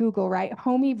going to Google, right?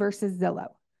 Homie versus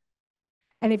Zillow.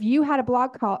 And if you had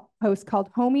a post called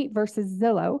Homey versus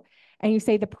Zillow, and you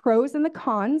say the pros and the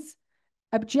cons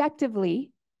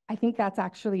objectively, I think that's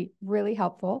actually really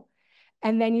helpful.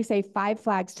 And then you say 5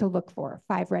 flags to look for,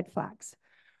 5 red flags,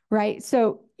 right?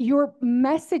 So your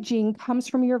messaging comes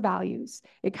from your values,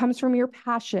 it comes from your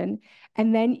passion,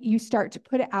 and then you start to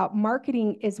put it out.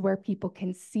 Marketing is where people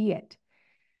can see it.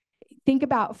 Think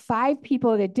about 5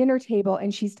 people at a dinner table,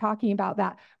 and she's talking about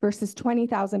that versus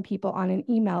 20,000 people on an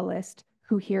email list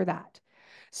who hear that.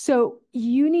 So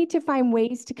you need to find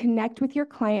ways to connect with your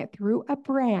client through a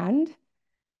brand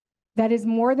that is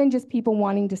more than just people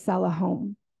wanting to sell a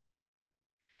home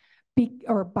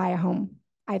or buy a home,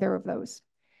 either of those.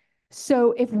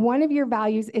 So if one of your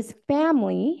values is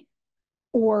family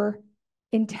or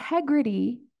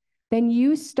integrity, then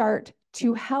you start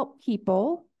to help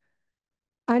people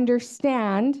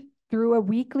understand through a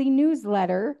weekly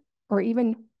newsletter or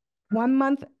even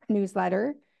 1-month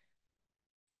newsletter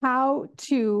how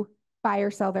to buy or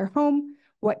sell their home,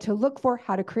 what to look for,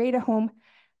 how to create a home.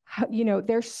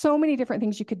 There's so many different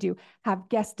things you could do. Have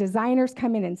guest designers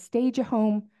come in and stage a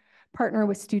home, partner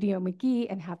with Studio McGee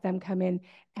and have them come in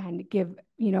and give,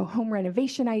 home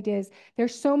renovation ideas.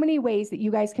 There's so many ways that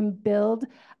you guys can build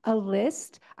a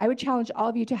list. I would challenge all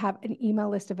of you to have an email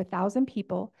list of 1,000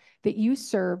 people that you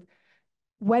serve,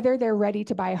 whether they're ready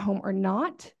to buy a home or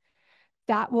not.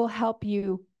 That will help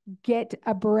you get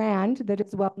a brand that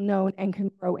is well known and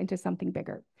can grow into something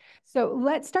bigger. So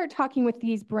let's start talking with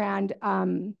these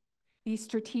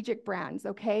strategic brands,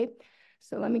 okay?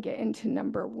 So let me get into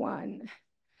number 1.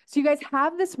 So you guys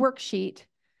have this worksheet.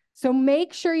 So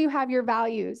make sure you have your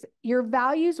values. Your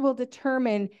values will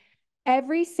determine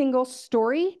every single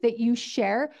story that you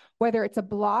share, whether it's a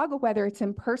blog, whether it's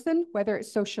in person, whether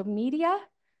it's social media,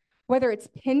 whether it's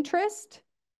Pinterest.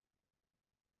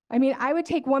 I mean, I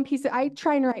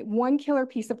try and write 1 killer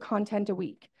piece of content a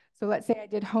week. So let's say I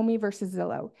did Homey versus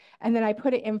Zillow, and then I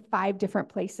put it in 5 different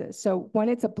places. So one,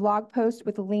 it's a blog post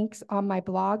with links on my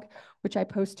blog, which I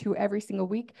post to every single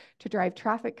week to drive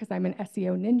traffic because I'm an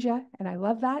SEO ninja and I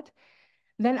love that.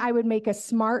 Then I would make a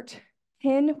smart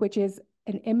pin, which is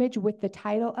an image with the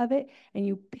title of it, and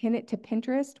you pin it to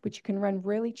Pinterest, which you can run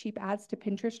really cheap ads to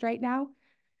Pinterest right now.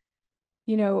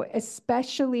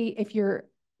 Especially if you're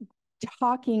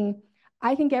talking,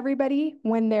 I think everybody,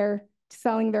 when they're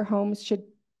selling their homes,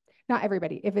 not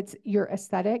everybody, if it's your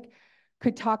aesthetic,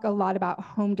 could talk a lot about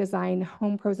home design,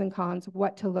 home pros and cons,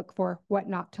 what to look for, what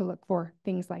not to look for,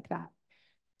 things like that.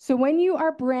 So when you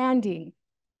are branding,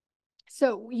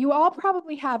 so you all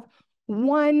probably have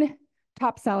one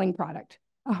top selling product,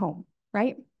 a home,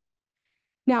 right?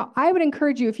 Now, I would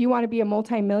encourage you, if you want to be a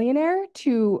multimillionaire,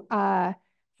 to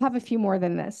have a few more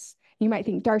than this. You might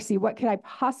think, D'Arcy, what could I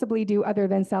possibly do other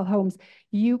than sell homes?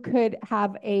 You could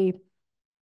have a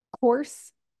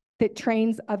course that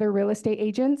trains other real estate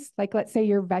agents. Like, let's say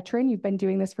you're a veteran, you've been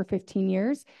doing this for 15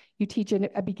 years. You teach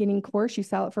a beginning course, you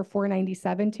sell it for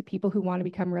 $497 to people who want to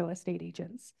become real estate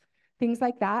agents. Things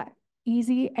like that,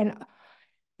 easy. And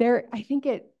I think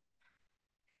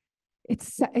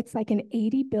it's like an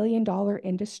 $80 billion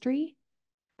industry.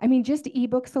 I mean, just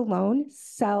ebooks alone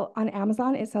sell on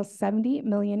Amazon, it sells $70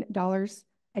 million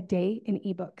a day in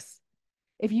ebooks.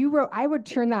 If you wrote, I would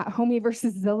turn that Homey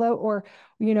versus Zillow, or,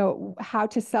 how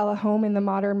to sell a home in the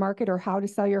modern market, or how to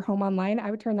sell your home online. I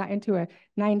would turn that into a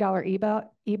 $9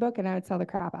 ebook and I would sell the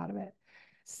crap out of it.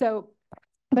 So,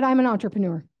 but I'm an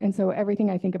entrepreneur. And so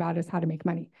everything I think about is how to make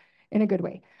money in a good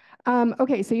way.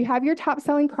 Okay, so you have your top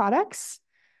selling products.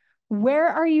 Where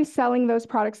are you selling those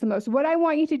products the most? What I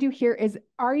want you to do here is,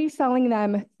 are you selling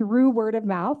them through word of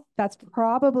mouth? That's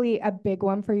probably a big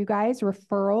one for you guys.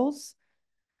 Referrals,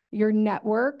 your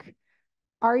network.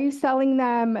 Are you selling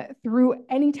them through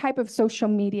any type of social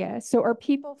media? So are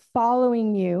people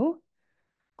following you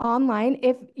online?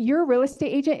 If you're a real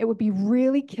estate agent, it would be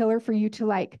really killer for you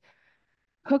to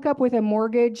hook up with a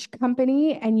mortgage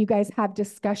company and you guys have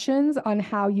discussions on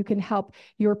how you can help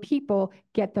your people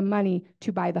get the money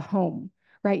to buy the home,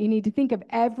 right? You need to think of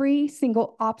every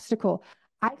single obstacle.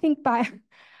 I think I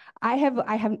have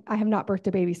not birthed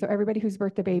a baby. So everybody who's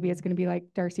birthed a baby is going to be like,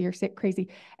 D'Arcy, you're sick, crazy.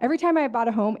 Every time I bought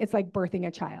a home, it's like birthing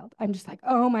a child. I'm just like,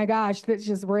 oh my gosh,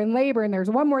 we're in labor and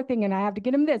there's one more thing and I have to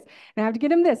get him this and I have to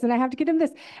get him this and I have to get him this.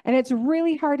 And it's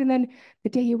really hard. And then the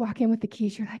day you walk in with the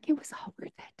keys, you're like, it was all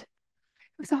worth it.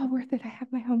 It was all worth it. I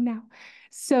have my home now.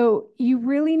 So you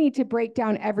really need to break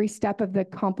down every step of the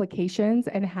complications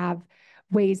and have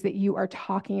ways that you are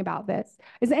talking about this.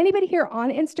 Is anybody here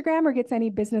on Instagram or gets any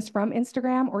business from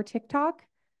Instagram or TikTok?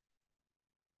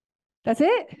 That's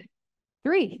it?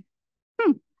 3.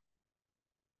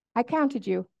 I counted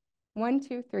you. 1,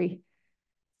 2, 3,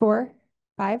 4,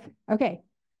 5? Okay.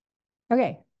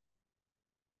 Okay.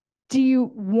 Do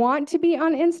you want to be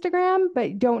on Instagram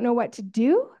but don't know what to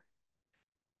do?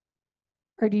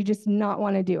 Or do you just not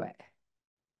want to do it?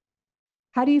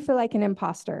 How do you feel like an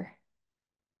imposter?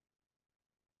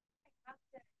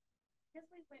 Because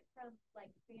we went from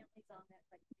like families on that,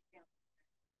 like family,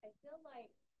 I feel like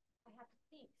I have to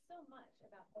think so much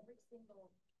about every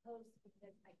single post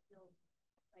because I feel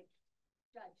like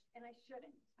judged, and I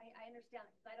shouldn't. I understand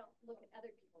it because I don't look at other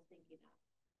people thinking that.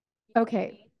 You know Okay. what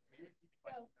I mean?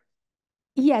 So,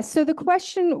 Yes. So the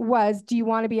question was, do you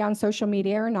want to be on social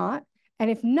media or not? And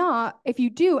if not, if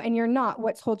you do and you're not,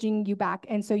 what's holding you back?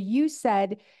 And so you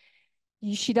said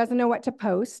she doesn't know what to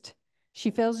post.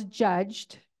 She feels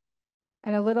judged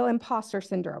and a little imposter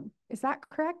syndrome. Is that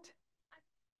correct?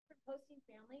 from posting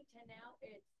family to now,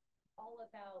 it's all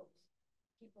about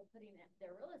people putting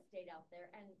their real estate out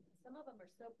there, and some of them are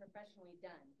so professionally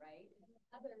done, right? And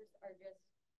others are just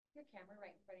your camera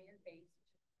right in front of your face,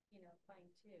 which is, you know, fine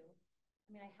too. I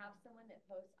mean, I have someone that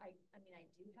posts. I mean, I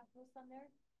do have posts on there,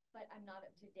 but I'm not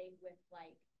up to date with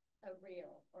like a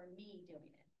reel or me doing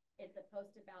it. It's a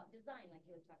post about design, like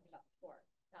you were talking about before,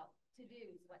 about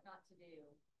to-dos, what not to do.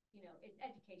 You know, it's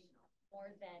educational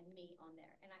more than me on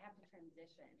there, and I have to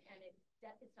transition, and it's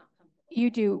not comfortable. You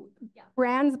do. Yeah.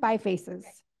 Brands by faces.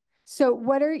 Okay. So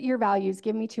what are your values?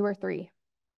 Give me 2 or 3.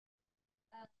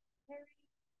 Caring,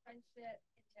 friendship,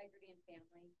 integrity, and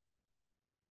family.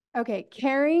 Okay,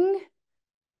 caring,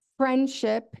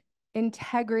 friendship,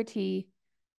 integrity,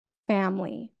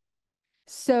 family.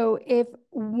 So if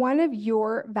one of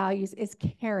your values is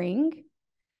caring,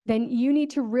 then you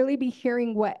need to really be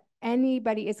hearing what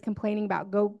anybody is complaining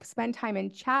about. Go spend time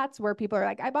in chats where people are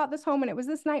like, I bought this home and it was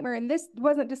this nightmare and this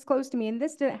wasn't disclosed to me and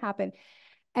this didn't happen.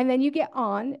 And then you get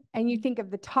on and you think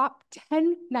of the top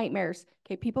 10 nightmares.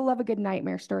 Okay, people love a good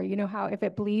nightmare story. You know how if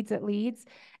it bleeds, it leads.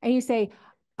 And you say,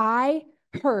 I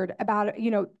heard about,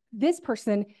 this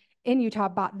person in Utah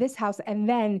bought this house and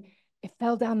then it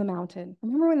fell down the mountain.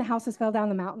 Remember when the houses fell down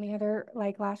the mountain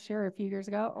last year or a few years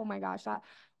ago? Oh my gosh,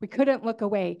 we couldn't look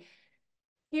away.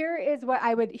 Here's why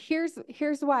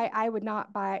I would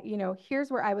not buy, here's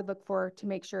where I would look for to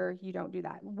make sure you don't do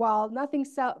that. While nothing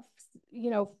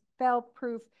fail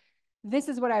proof, this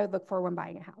is what I would look for when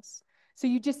buying a house. So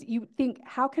you think,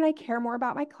 how can I care more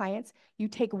about my clients? You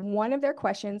take one of their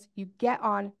questions, you get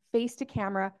on face to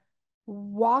camera,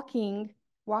 walking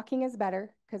is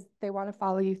better because they want to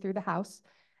follow you through the house,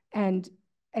 and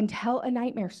tell a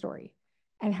nightmare story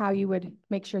and how you would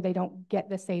make sure they don't get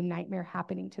the same nightmare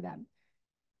happening to them.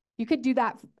 You could do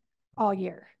that all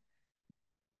year.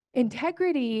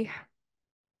 Integrity.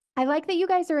 I like that you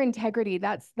guys are integrity.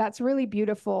 That's really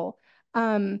beautiful.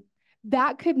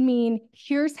 That could mean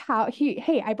here's how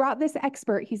hey, I brought this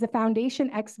expert. He's a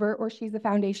foundation expert or she's a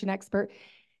foundation expert.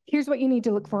 Here's what you need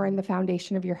to look for in the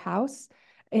foundation of your house,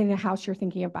 in a house you're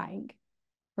thinking of buying,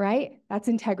 right? That's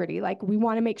integrity. Like, we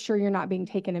want to make sure you're not being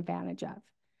taken advantage of.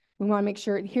 We want to make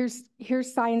sure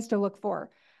here's signs to look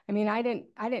for. I mean, I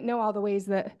didn't know all the ways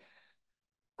that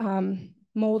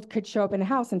mold could show up in a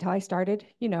house until I started,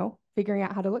 figuring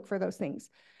out how to look for those things.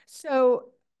 So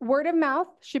word of mouth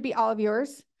should be all of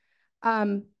yours.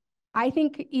 I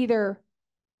think either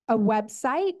a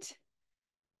website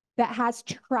that has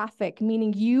traffic,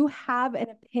 meaning you have an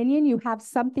opinion, you have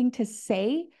something to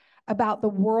say about the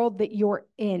world that you're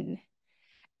in.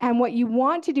 And what you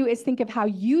want to do is think of how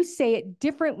you say it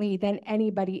differently than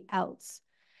anybody else.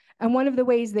 And one of the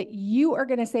ways that you are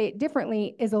going to say it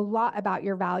differently is a lot about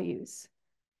your values.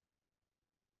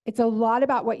 It's a lot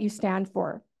about what you stand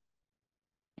for.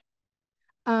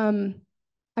 I'm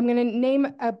going to name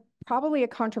probably a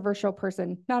controversial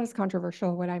person, not as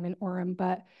controversial when I'm in Orem,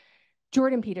 but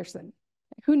Jordan Peterson.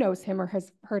 Who knows him or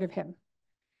has heard of him?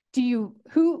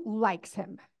 Who likes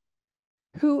him?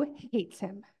 Who hates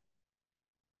him?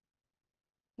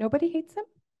 Nobody hates him?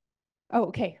 Oh,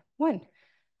 okay. 1.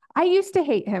 I used to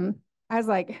hate him. I was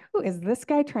like, who is this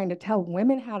guy trying to tell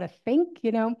women how to think,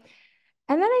 And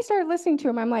then I started listening to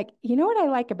him. I'm like, you know what I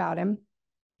like about him?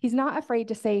 He's not afraid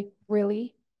to say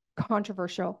really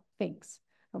controversial things.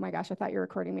 Oh my gosh, I thought you were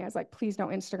recording me. I was like, please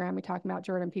don't Instagram me talking about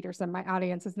Jordan Peterson. My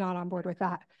audience is not on board with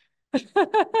that.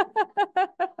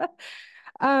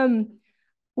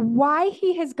 Why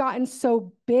he has gotten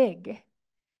so big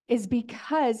is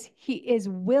because he is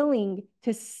willing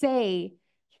to say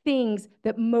things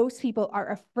that most people are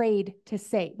afraid to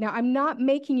say. Now, I'm not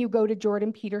making you go to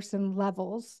Jordan Peterson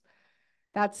levels.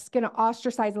 That's going to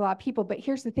ostracize a lot of people. But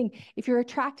here's the thing. If you're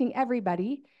attracting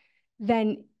everybody,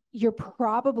 then you're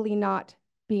probably not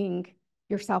being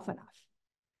yourself enough.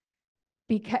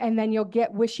 and then you'll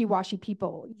get wishy-washy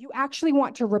people. You actually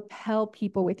want to repel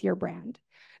people with your brand.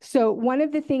 So one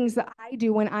of the things that I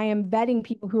do when I am vetting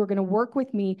people who are going to work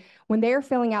with me, when they're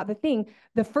filling out the thing,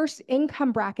 the first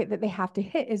income bracket that they have to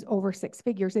hit is over 6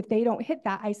 figures. If they don't hit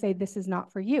that, I say, this is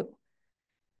not for you.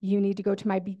 You need to go to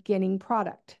my beginning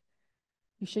product.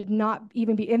 You should not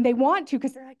even be, and they want to,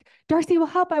 because they're like, D'Arcy will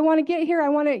help. I want to get here. I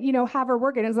want to, have her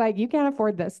work. And it's like, you can't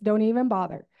afford this. Don't even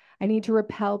bother. I need to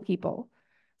repel people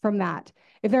from that.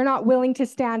 If they're not willing to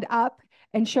stand up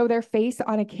and show their face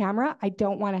on a camera, I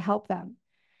don't want to help them.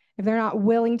 If they're not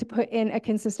willing to put in a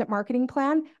consistent marketing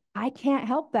plan, I can't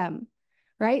help them,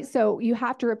 right? So you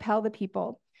have to repel the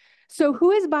people. So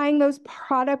who is buying those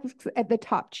products at the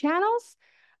top channels?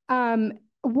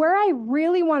 Where I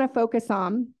really want to focus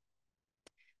on,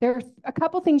 there's a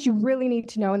couple things you really need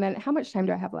to know. And then how much time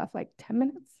do I have left? Like 10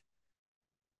 minutes?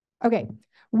 Okay.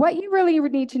 What you really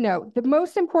need to know, the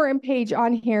most important page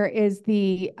on here is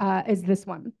this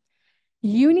one.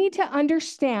 You need to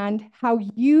understand how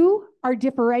you are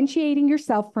differentiating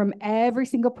yourself from every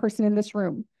single person in this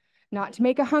room. Not to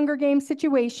make a Hunger Games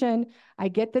situation. I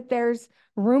get that there's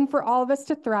room for all of us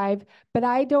to thrive, but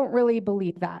I don't really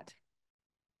believe that.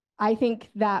 I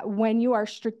think that when you are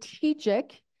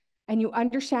strategic and you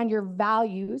understand your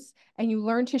values and you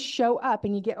learn to show up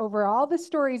and you get over all the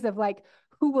stories of like,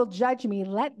 who will judge me?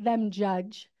 Let them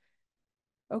judge.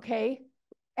 Okay?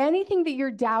 Anything that you're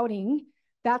doubting,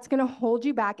 that's going to hold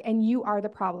you back, and you are the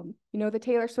problem. You know the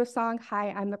Taylor Swift song, Hi,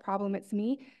 I'm the Problem, It's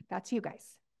Me? That's you guys.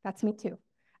 That's me too.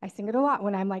 I sing it a lot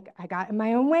when I'm like, I got in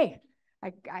my own way.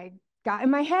 I got in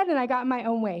my head and I got in my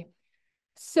own way.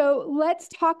 So let's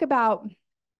talk about,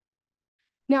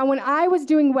 now when I was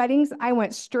doing weddings, I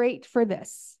went straight for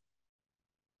this.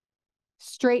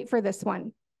 Straight for this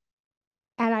one.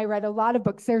 And I read a lot of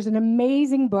books. There's an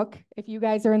amazing book, if you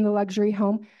guys are in the luxury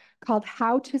home, called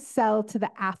How to Sell to the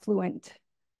Affluent.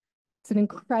 It's an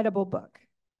incredible book.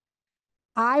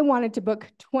 I wanted to book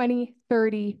 $20,000,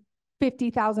 $30,000,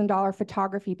 $50,000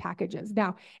 photography packages.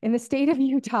 Now, in the state of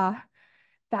Utah,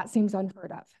 that seems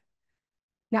unheard of.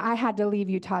 Now, I had to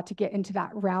leave Utah to get into that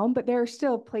realm, but there are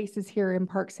still places here in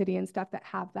Park City and stuff that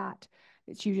have that.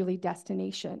 It's usually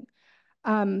destination.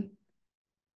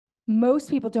 Most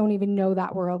people don't even know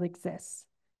that world exists.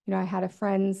 I had a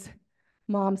friend's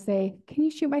mom say, can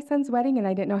you shoot my son's wedding? And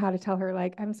I didn't know how to tell her,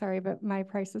 like, I'm sorry, but my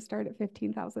prices start at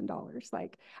 $15,000.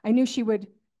 Like, I knew she would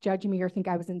judge me or think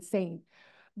I was insane.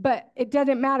 But it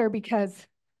doesn't matter because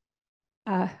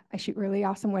I shoot really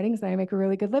awesome weddings and I make a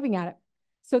really good living at it.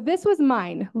 So this was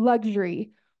mine,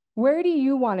 luxury. Where do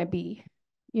you want to be?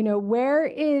 Where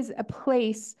is a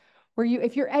place where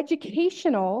if you're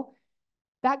educational,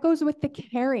 that goes with the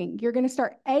caring. You're going to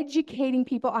start educating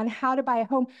people on how to buy a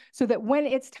home so that when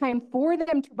it's time for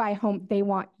them to buy a home, they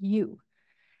want you.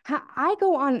 I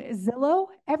go on Zillow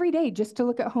every day just to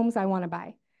look at homes I want to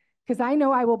buy because I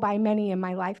know I will buy many in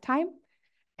my lifetime,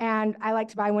 and I like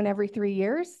to buy one every 3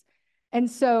 years. And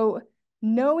so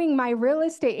knowing my real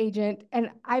estate agent, and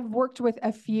I've worked with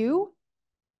a few,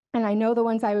 and I know the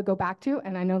ones I would go back to,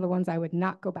 and I know the ones I would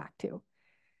not go back to.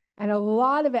 And a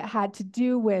lot of it had to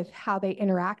do with how they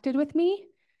interacted with me,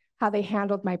 how they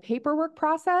handled my paperwork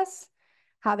process,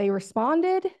 how they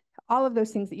responded, all of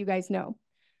those things that you guys know.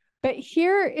 But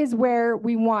here is where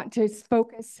we want to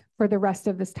focus for the rest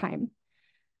of this time.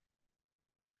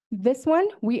 This one,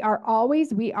 we are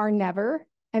always, we are never.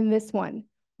 And this one,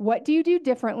 what do you do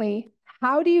differently?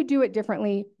 How do you do it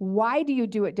differently? Why do you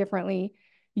do it differently?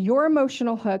 Your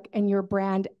emotional hook and your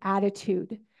brand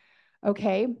attitude.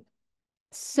 Okay.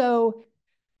 So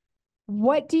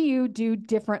what do you do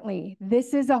differently?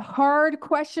 This is a hard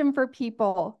question for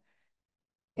people.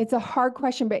 It's a hard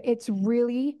question, but it's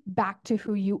really back to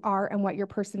who you are and what your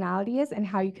personality is and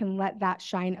how you can let that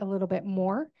shine a little bit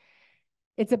more.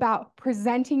 It's about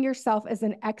presenting yourself as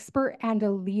an expert and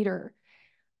a leader.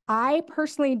 I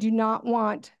personally do not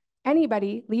want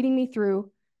anybody leading me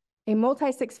through a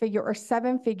multi-6-figure or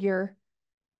 7-figure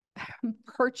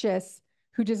purchase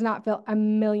who does not feel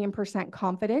 1,000,000%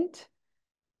 confident,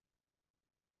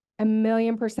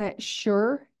 1,000,000%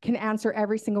 sure, can answer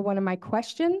every single one of my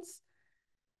questions,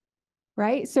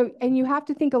 right? So, and you have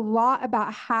to think a lot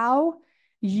about how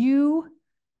you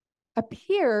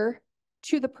appear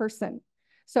to the person.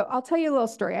 So I'll tell you a little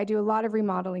story. I do a lot of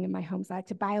remodeling in my homes. I like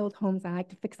to buy old homes and I like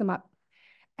to fix them up.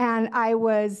 And I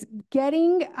was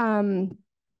getting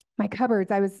my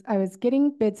cupboards. I was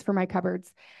getting bids for my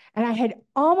cupboards, and I had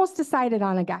almost decided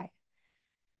on a guy.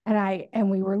 And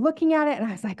we were looking at it, and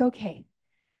I was like, okay.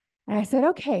 And I said,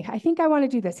 okay, I think I want to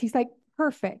do this. He's like,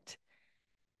 perfect.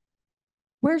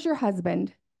 Where's your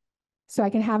husband? So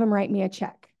I can have him write me a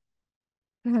check.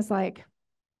 And I was like,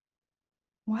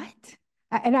 what?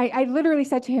 And I literally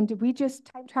said to him, did we just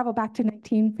time travel back to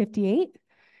 1958?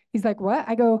 He's like, what?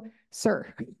 I go,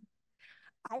 sir,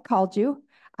 I called you.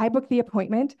 I booked the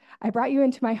appointment. I brought you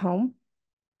into my home.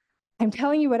 I'm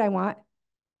telling you what I want.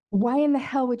 Why in the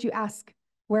hell would you ask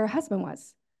where a husband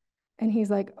was? And he's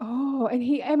like, oh, and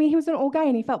he was an old guy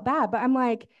and he felt bad, but I'm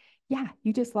like, yeah,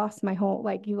 you just lost my whole,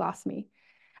 like, you lost me.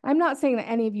 I'm not saying that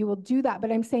any of you will do that,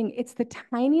 but I'm saying it's the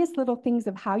tiniest little things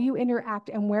of how you interact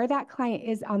and where that client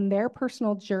is on their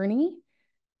personal journey.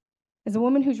 As a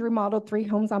woman who's remodeled 3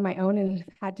 homes on my own and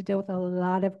had to deal with a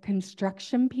lot of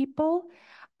construction people,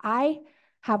 I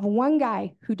have one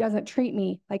guy who doesn't treat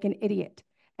me like an idiot,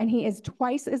 and he is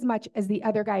twice as much as the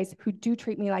other guys who do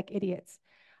treat me like idiots.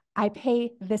 I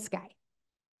pay this guy.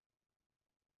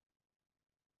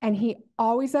 And he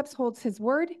always upholds his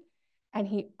word, and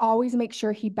he always makes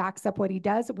sure he backs up what he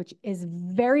does, which is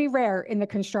very rare in the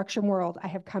construction world, I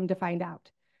have come to find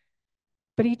out.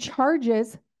 But he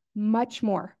charges much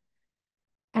more.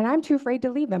 And I'm too afraid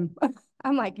to leave him.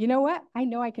 I'm like, you know what? I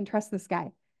know I can trust this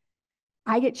guy.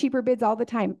 I get cheaper bids all the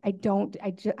time. I don't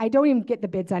even get the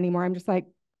bids anymore. I'm just like,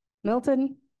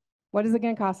 Milton, what is it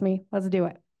going to cost me? Let's do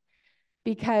it.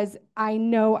 Because I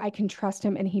know I can trust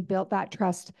him, and he built that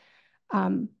trust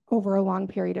over a long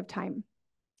period of time.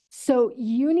 So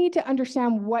you need to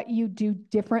understand what you do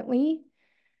differently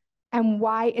and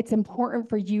why it's important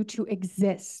for you to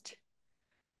exist.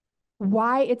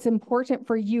 Why it's important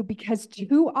for you, because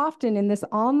too often in this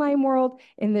online world,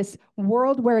 in this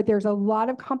world where there's a lot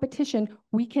of competition,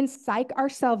 we can psych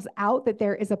ourselves out that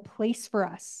there is a place for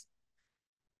us.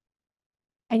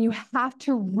 And you have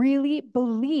to really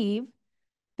believe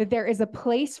that there is a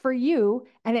place for you,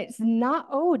 and it's not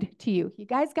owed to you. You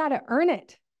guys got to earn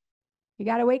it. You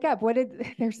got to wake up.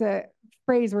 There's a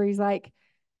phrase where he's like,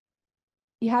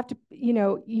 you have to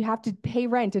pay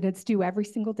rent, and it's due every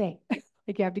single day.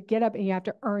 Like, you have to get up and you have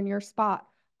to earn your spot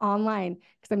online.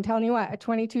 Because I'm telling you what, a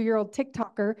 22-year-old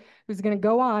TikToker who's going to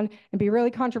go on and be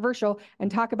really controversial and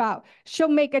talk about she'll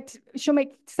make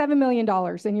 $7 million.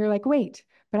 And you're like, wait,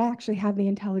 but I actually have the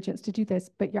intelligence to do this,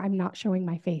 but I'm not showing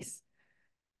my face.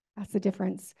 That's the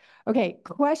difference. Okay,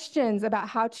 questions about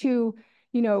how to,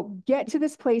 get to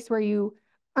this place where you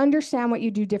understand what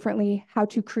you do differently, how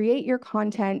to create your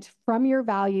content from your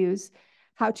values,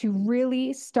 how to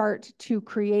really start to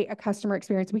create a customer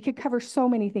experience. We could cover so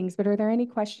many things, but are there any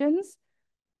questions?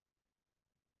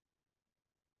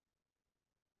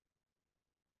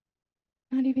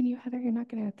 Not even you, Heather. You're not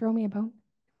going to throw me a bone?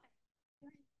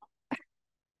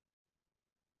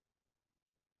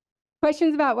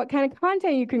 Questions about what kind of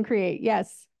content you can create?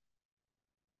 Yes.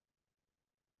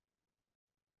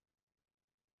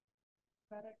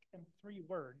 Aesthetic in 3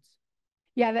 words.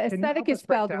 Yeah, the aesthetic is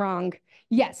spelled wrong.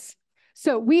 Yes.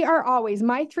 So we are always,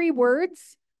 my 3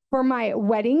 words for my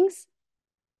weddings: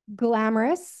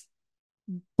 glamorous,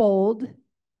 bold,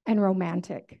 and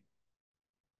romantic.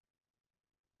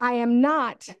 I am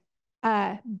not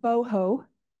boho,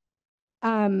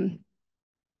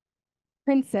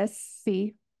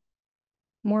 princess-y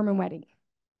Mormon wedding.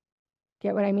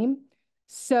 Get what I mean?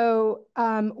 So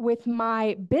with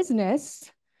my business,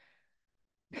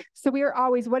 so we are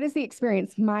always, what is the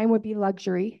experience? Mine would be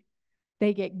luxury.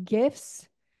 They get gifts.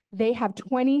 They have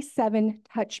 27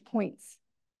 touch points.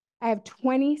 I have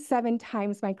 27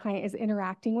 times my client is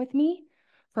interacting with me,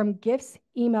 from gifts,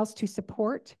 emails to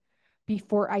support,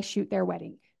 before I shoot their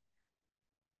wedding.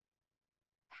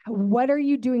 What are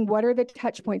you doing? What are the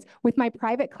touch points? With my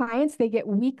private clients, they get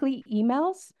weekly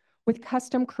emails with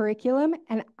custom curriculum,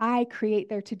 and I create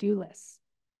their to-do lists.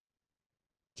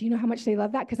 Do you know how much they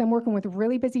love that? Because I'm working with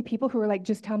really busy people who are like,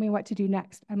 just tell me what to do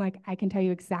next. I'm like, I can tell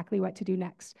you exactly what to do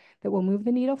next that will move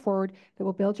the needle forward, that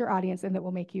will build your audience, and that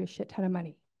will make you a shit ton of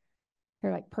money.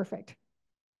 They're like, perfect.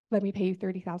 Let me pay you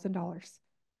 $30,000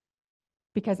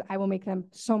 because I will make them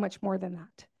so much more than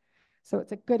that. So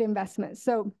it's a good investment.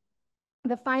 So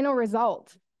the final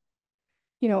result,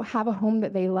 have a home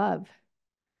that they love,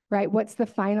 right? What's the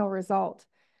final result?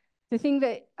 The thing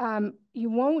that you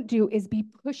won't do is be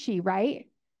pushy, right?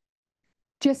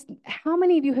 Just how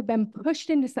many of you have been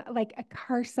pushed into like a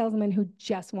car salesman who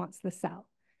just wants the sell?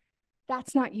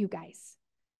 That's not you guys,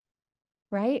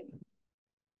 right?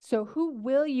 So who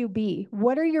will you be?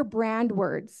 What are your brand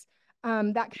words?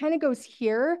 That kind of goes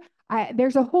here.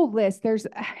 There's a whole list.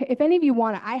 If any of you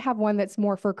want it, I have one that's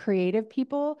more for creative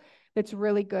people that's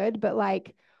really good, but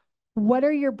like, what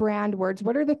are your brand words?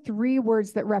 What are the 3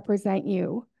 words that represent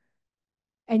you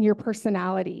and your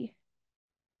personality?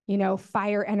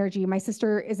 Fire energy. My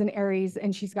sister is an Aries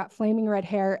and she's got flaming red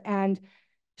hair, and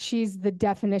she's the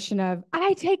definition of,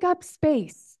 I take up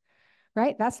space,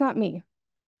 right? That's not me.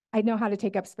 I know how to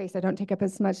take up space. I don't take up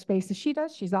as much space as she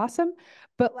does. She's awesome.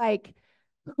 But like,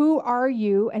 who are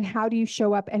you and how do you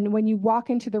show up? And when you walk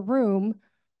into the room,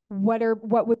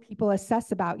 what would people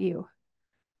assess about you?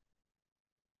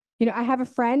 You know, I have a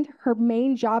friend, her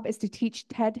main job is to teach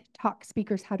TED Talk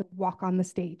speakers how to walk on the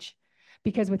stage.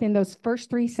 Because within those first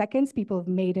 3 seconds, people have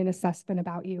made an assessment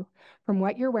about you, from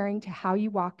what you're wearing to how you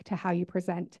walk to how you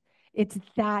present. It's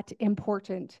that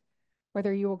important,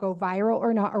 whether you will go viral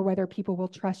or not, or whether people will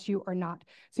trust you or not.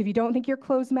 So if you don't think your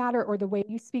clothes matter, or the way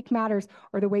you speak matters,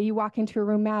 or the way you walk into a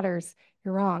room matters,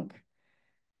 you're wrong.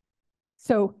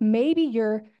 So maybe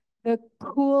you're the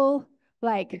cool,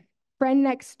 like, friend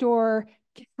next door,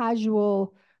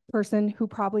 casual person who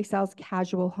probably sells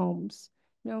casual homes,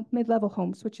 you know, mid-level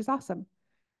homes, which is awesome.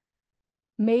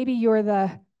 Maybe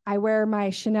you're I wear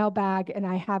my Chanel bag and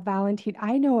I have Valentino.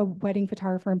 I know a wedding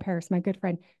photographer in Paris, my good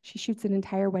friend. She shoots an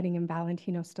entire wedding in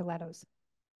Valentino stilettos.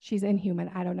 She's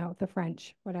inhuman. I don't know, the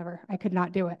French, whatever. I could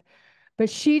not do it. But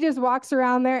she just walks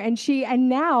around there and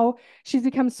now she's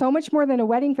become so much more than a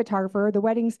wedding photographer.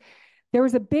 There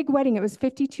was a big wedding. It was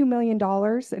 $52 million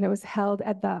and it was held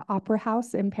at the Opera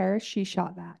House in Paris. She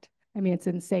shot that. I mean, it's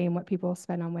insane what people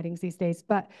spend on weddings these days.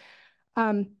 But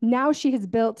now she has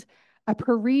built a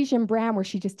Parisian brand where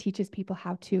she just teaches people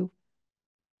how to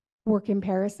work in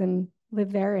Paris and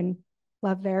live there and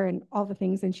love there and all the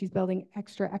things. And she's building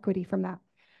extra equity from that.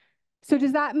 So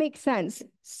does that make sense?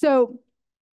 So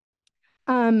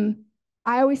I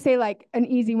always say, like, an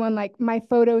easy one, like, my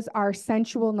photos are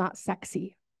sensual, not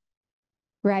sexy,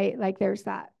 right? Like, there's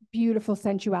that beautiful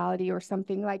sensuality or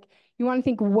something. Like, you want to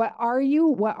think, what are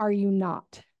you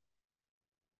not?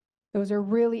 Those are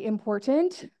really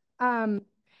important.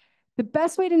 The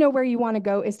best way to know where you want to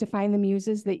go is to find the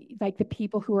muses, that, like, the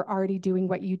people who are already doing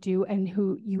what you do and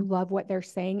who you love what they're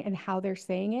saying and how they're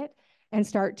saying it, and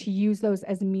start to use those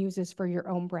as muses for your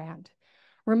own brand.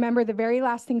 Remember, the very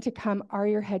last thing to come are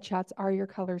your headshots, are your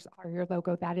colors, are your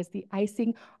logo. That is the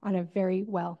icing on a very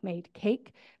well-made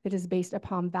cake that is based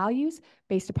upon values,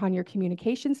 based upon your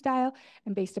communication style,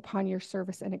 and based upon your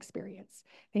service and experience.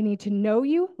 They need to know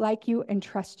you, like you, and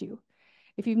trust you.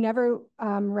 If you've never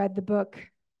read the book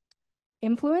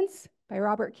Influence by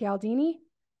Robert Cialdini,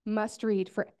 must read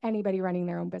for anybody running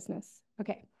their own business.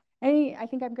 Okay, I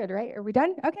think I'm good, right? Are we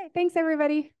done? Okay, thanks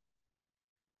everybody.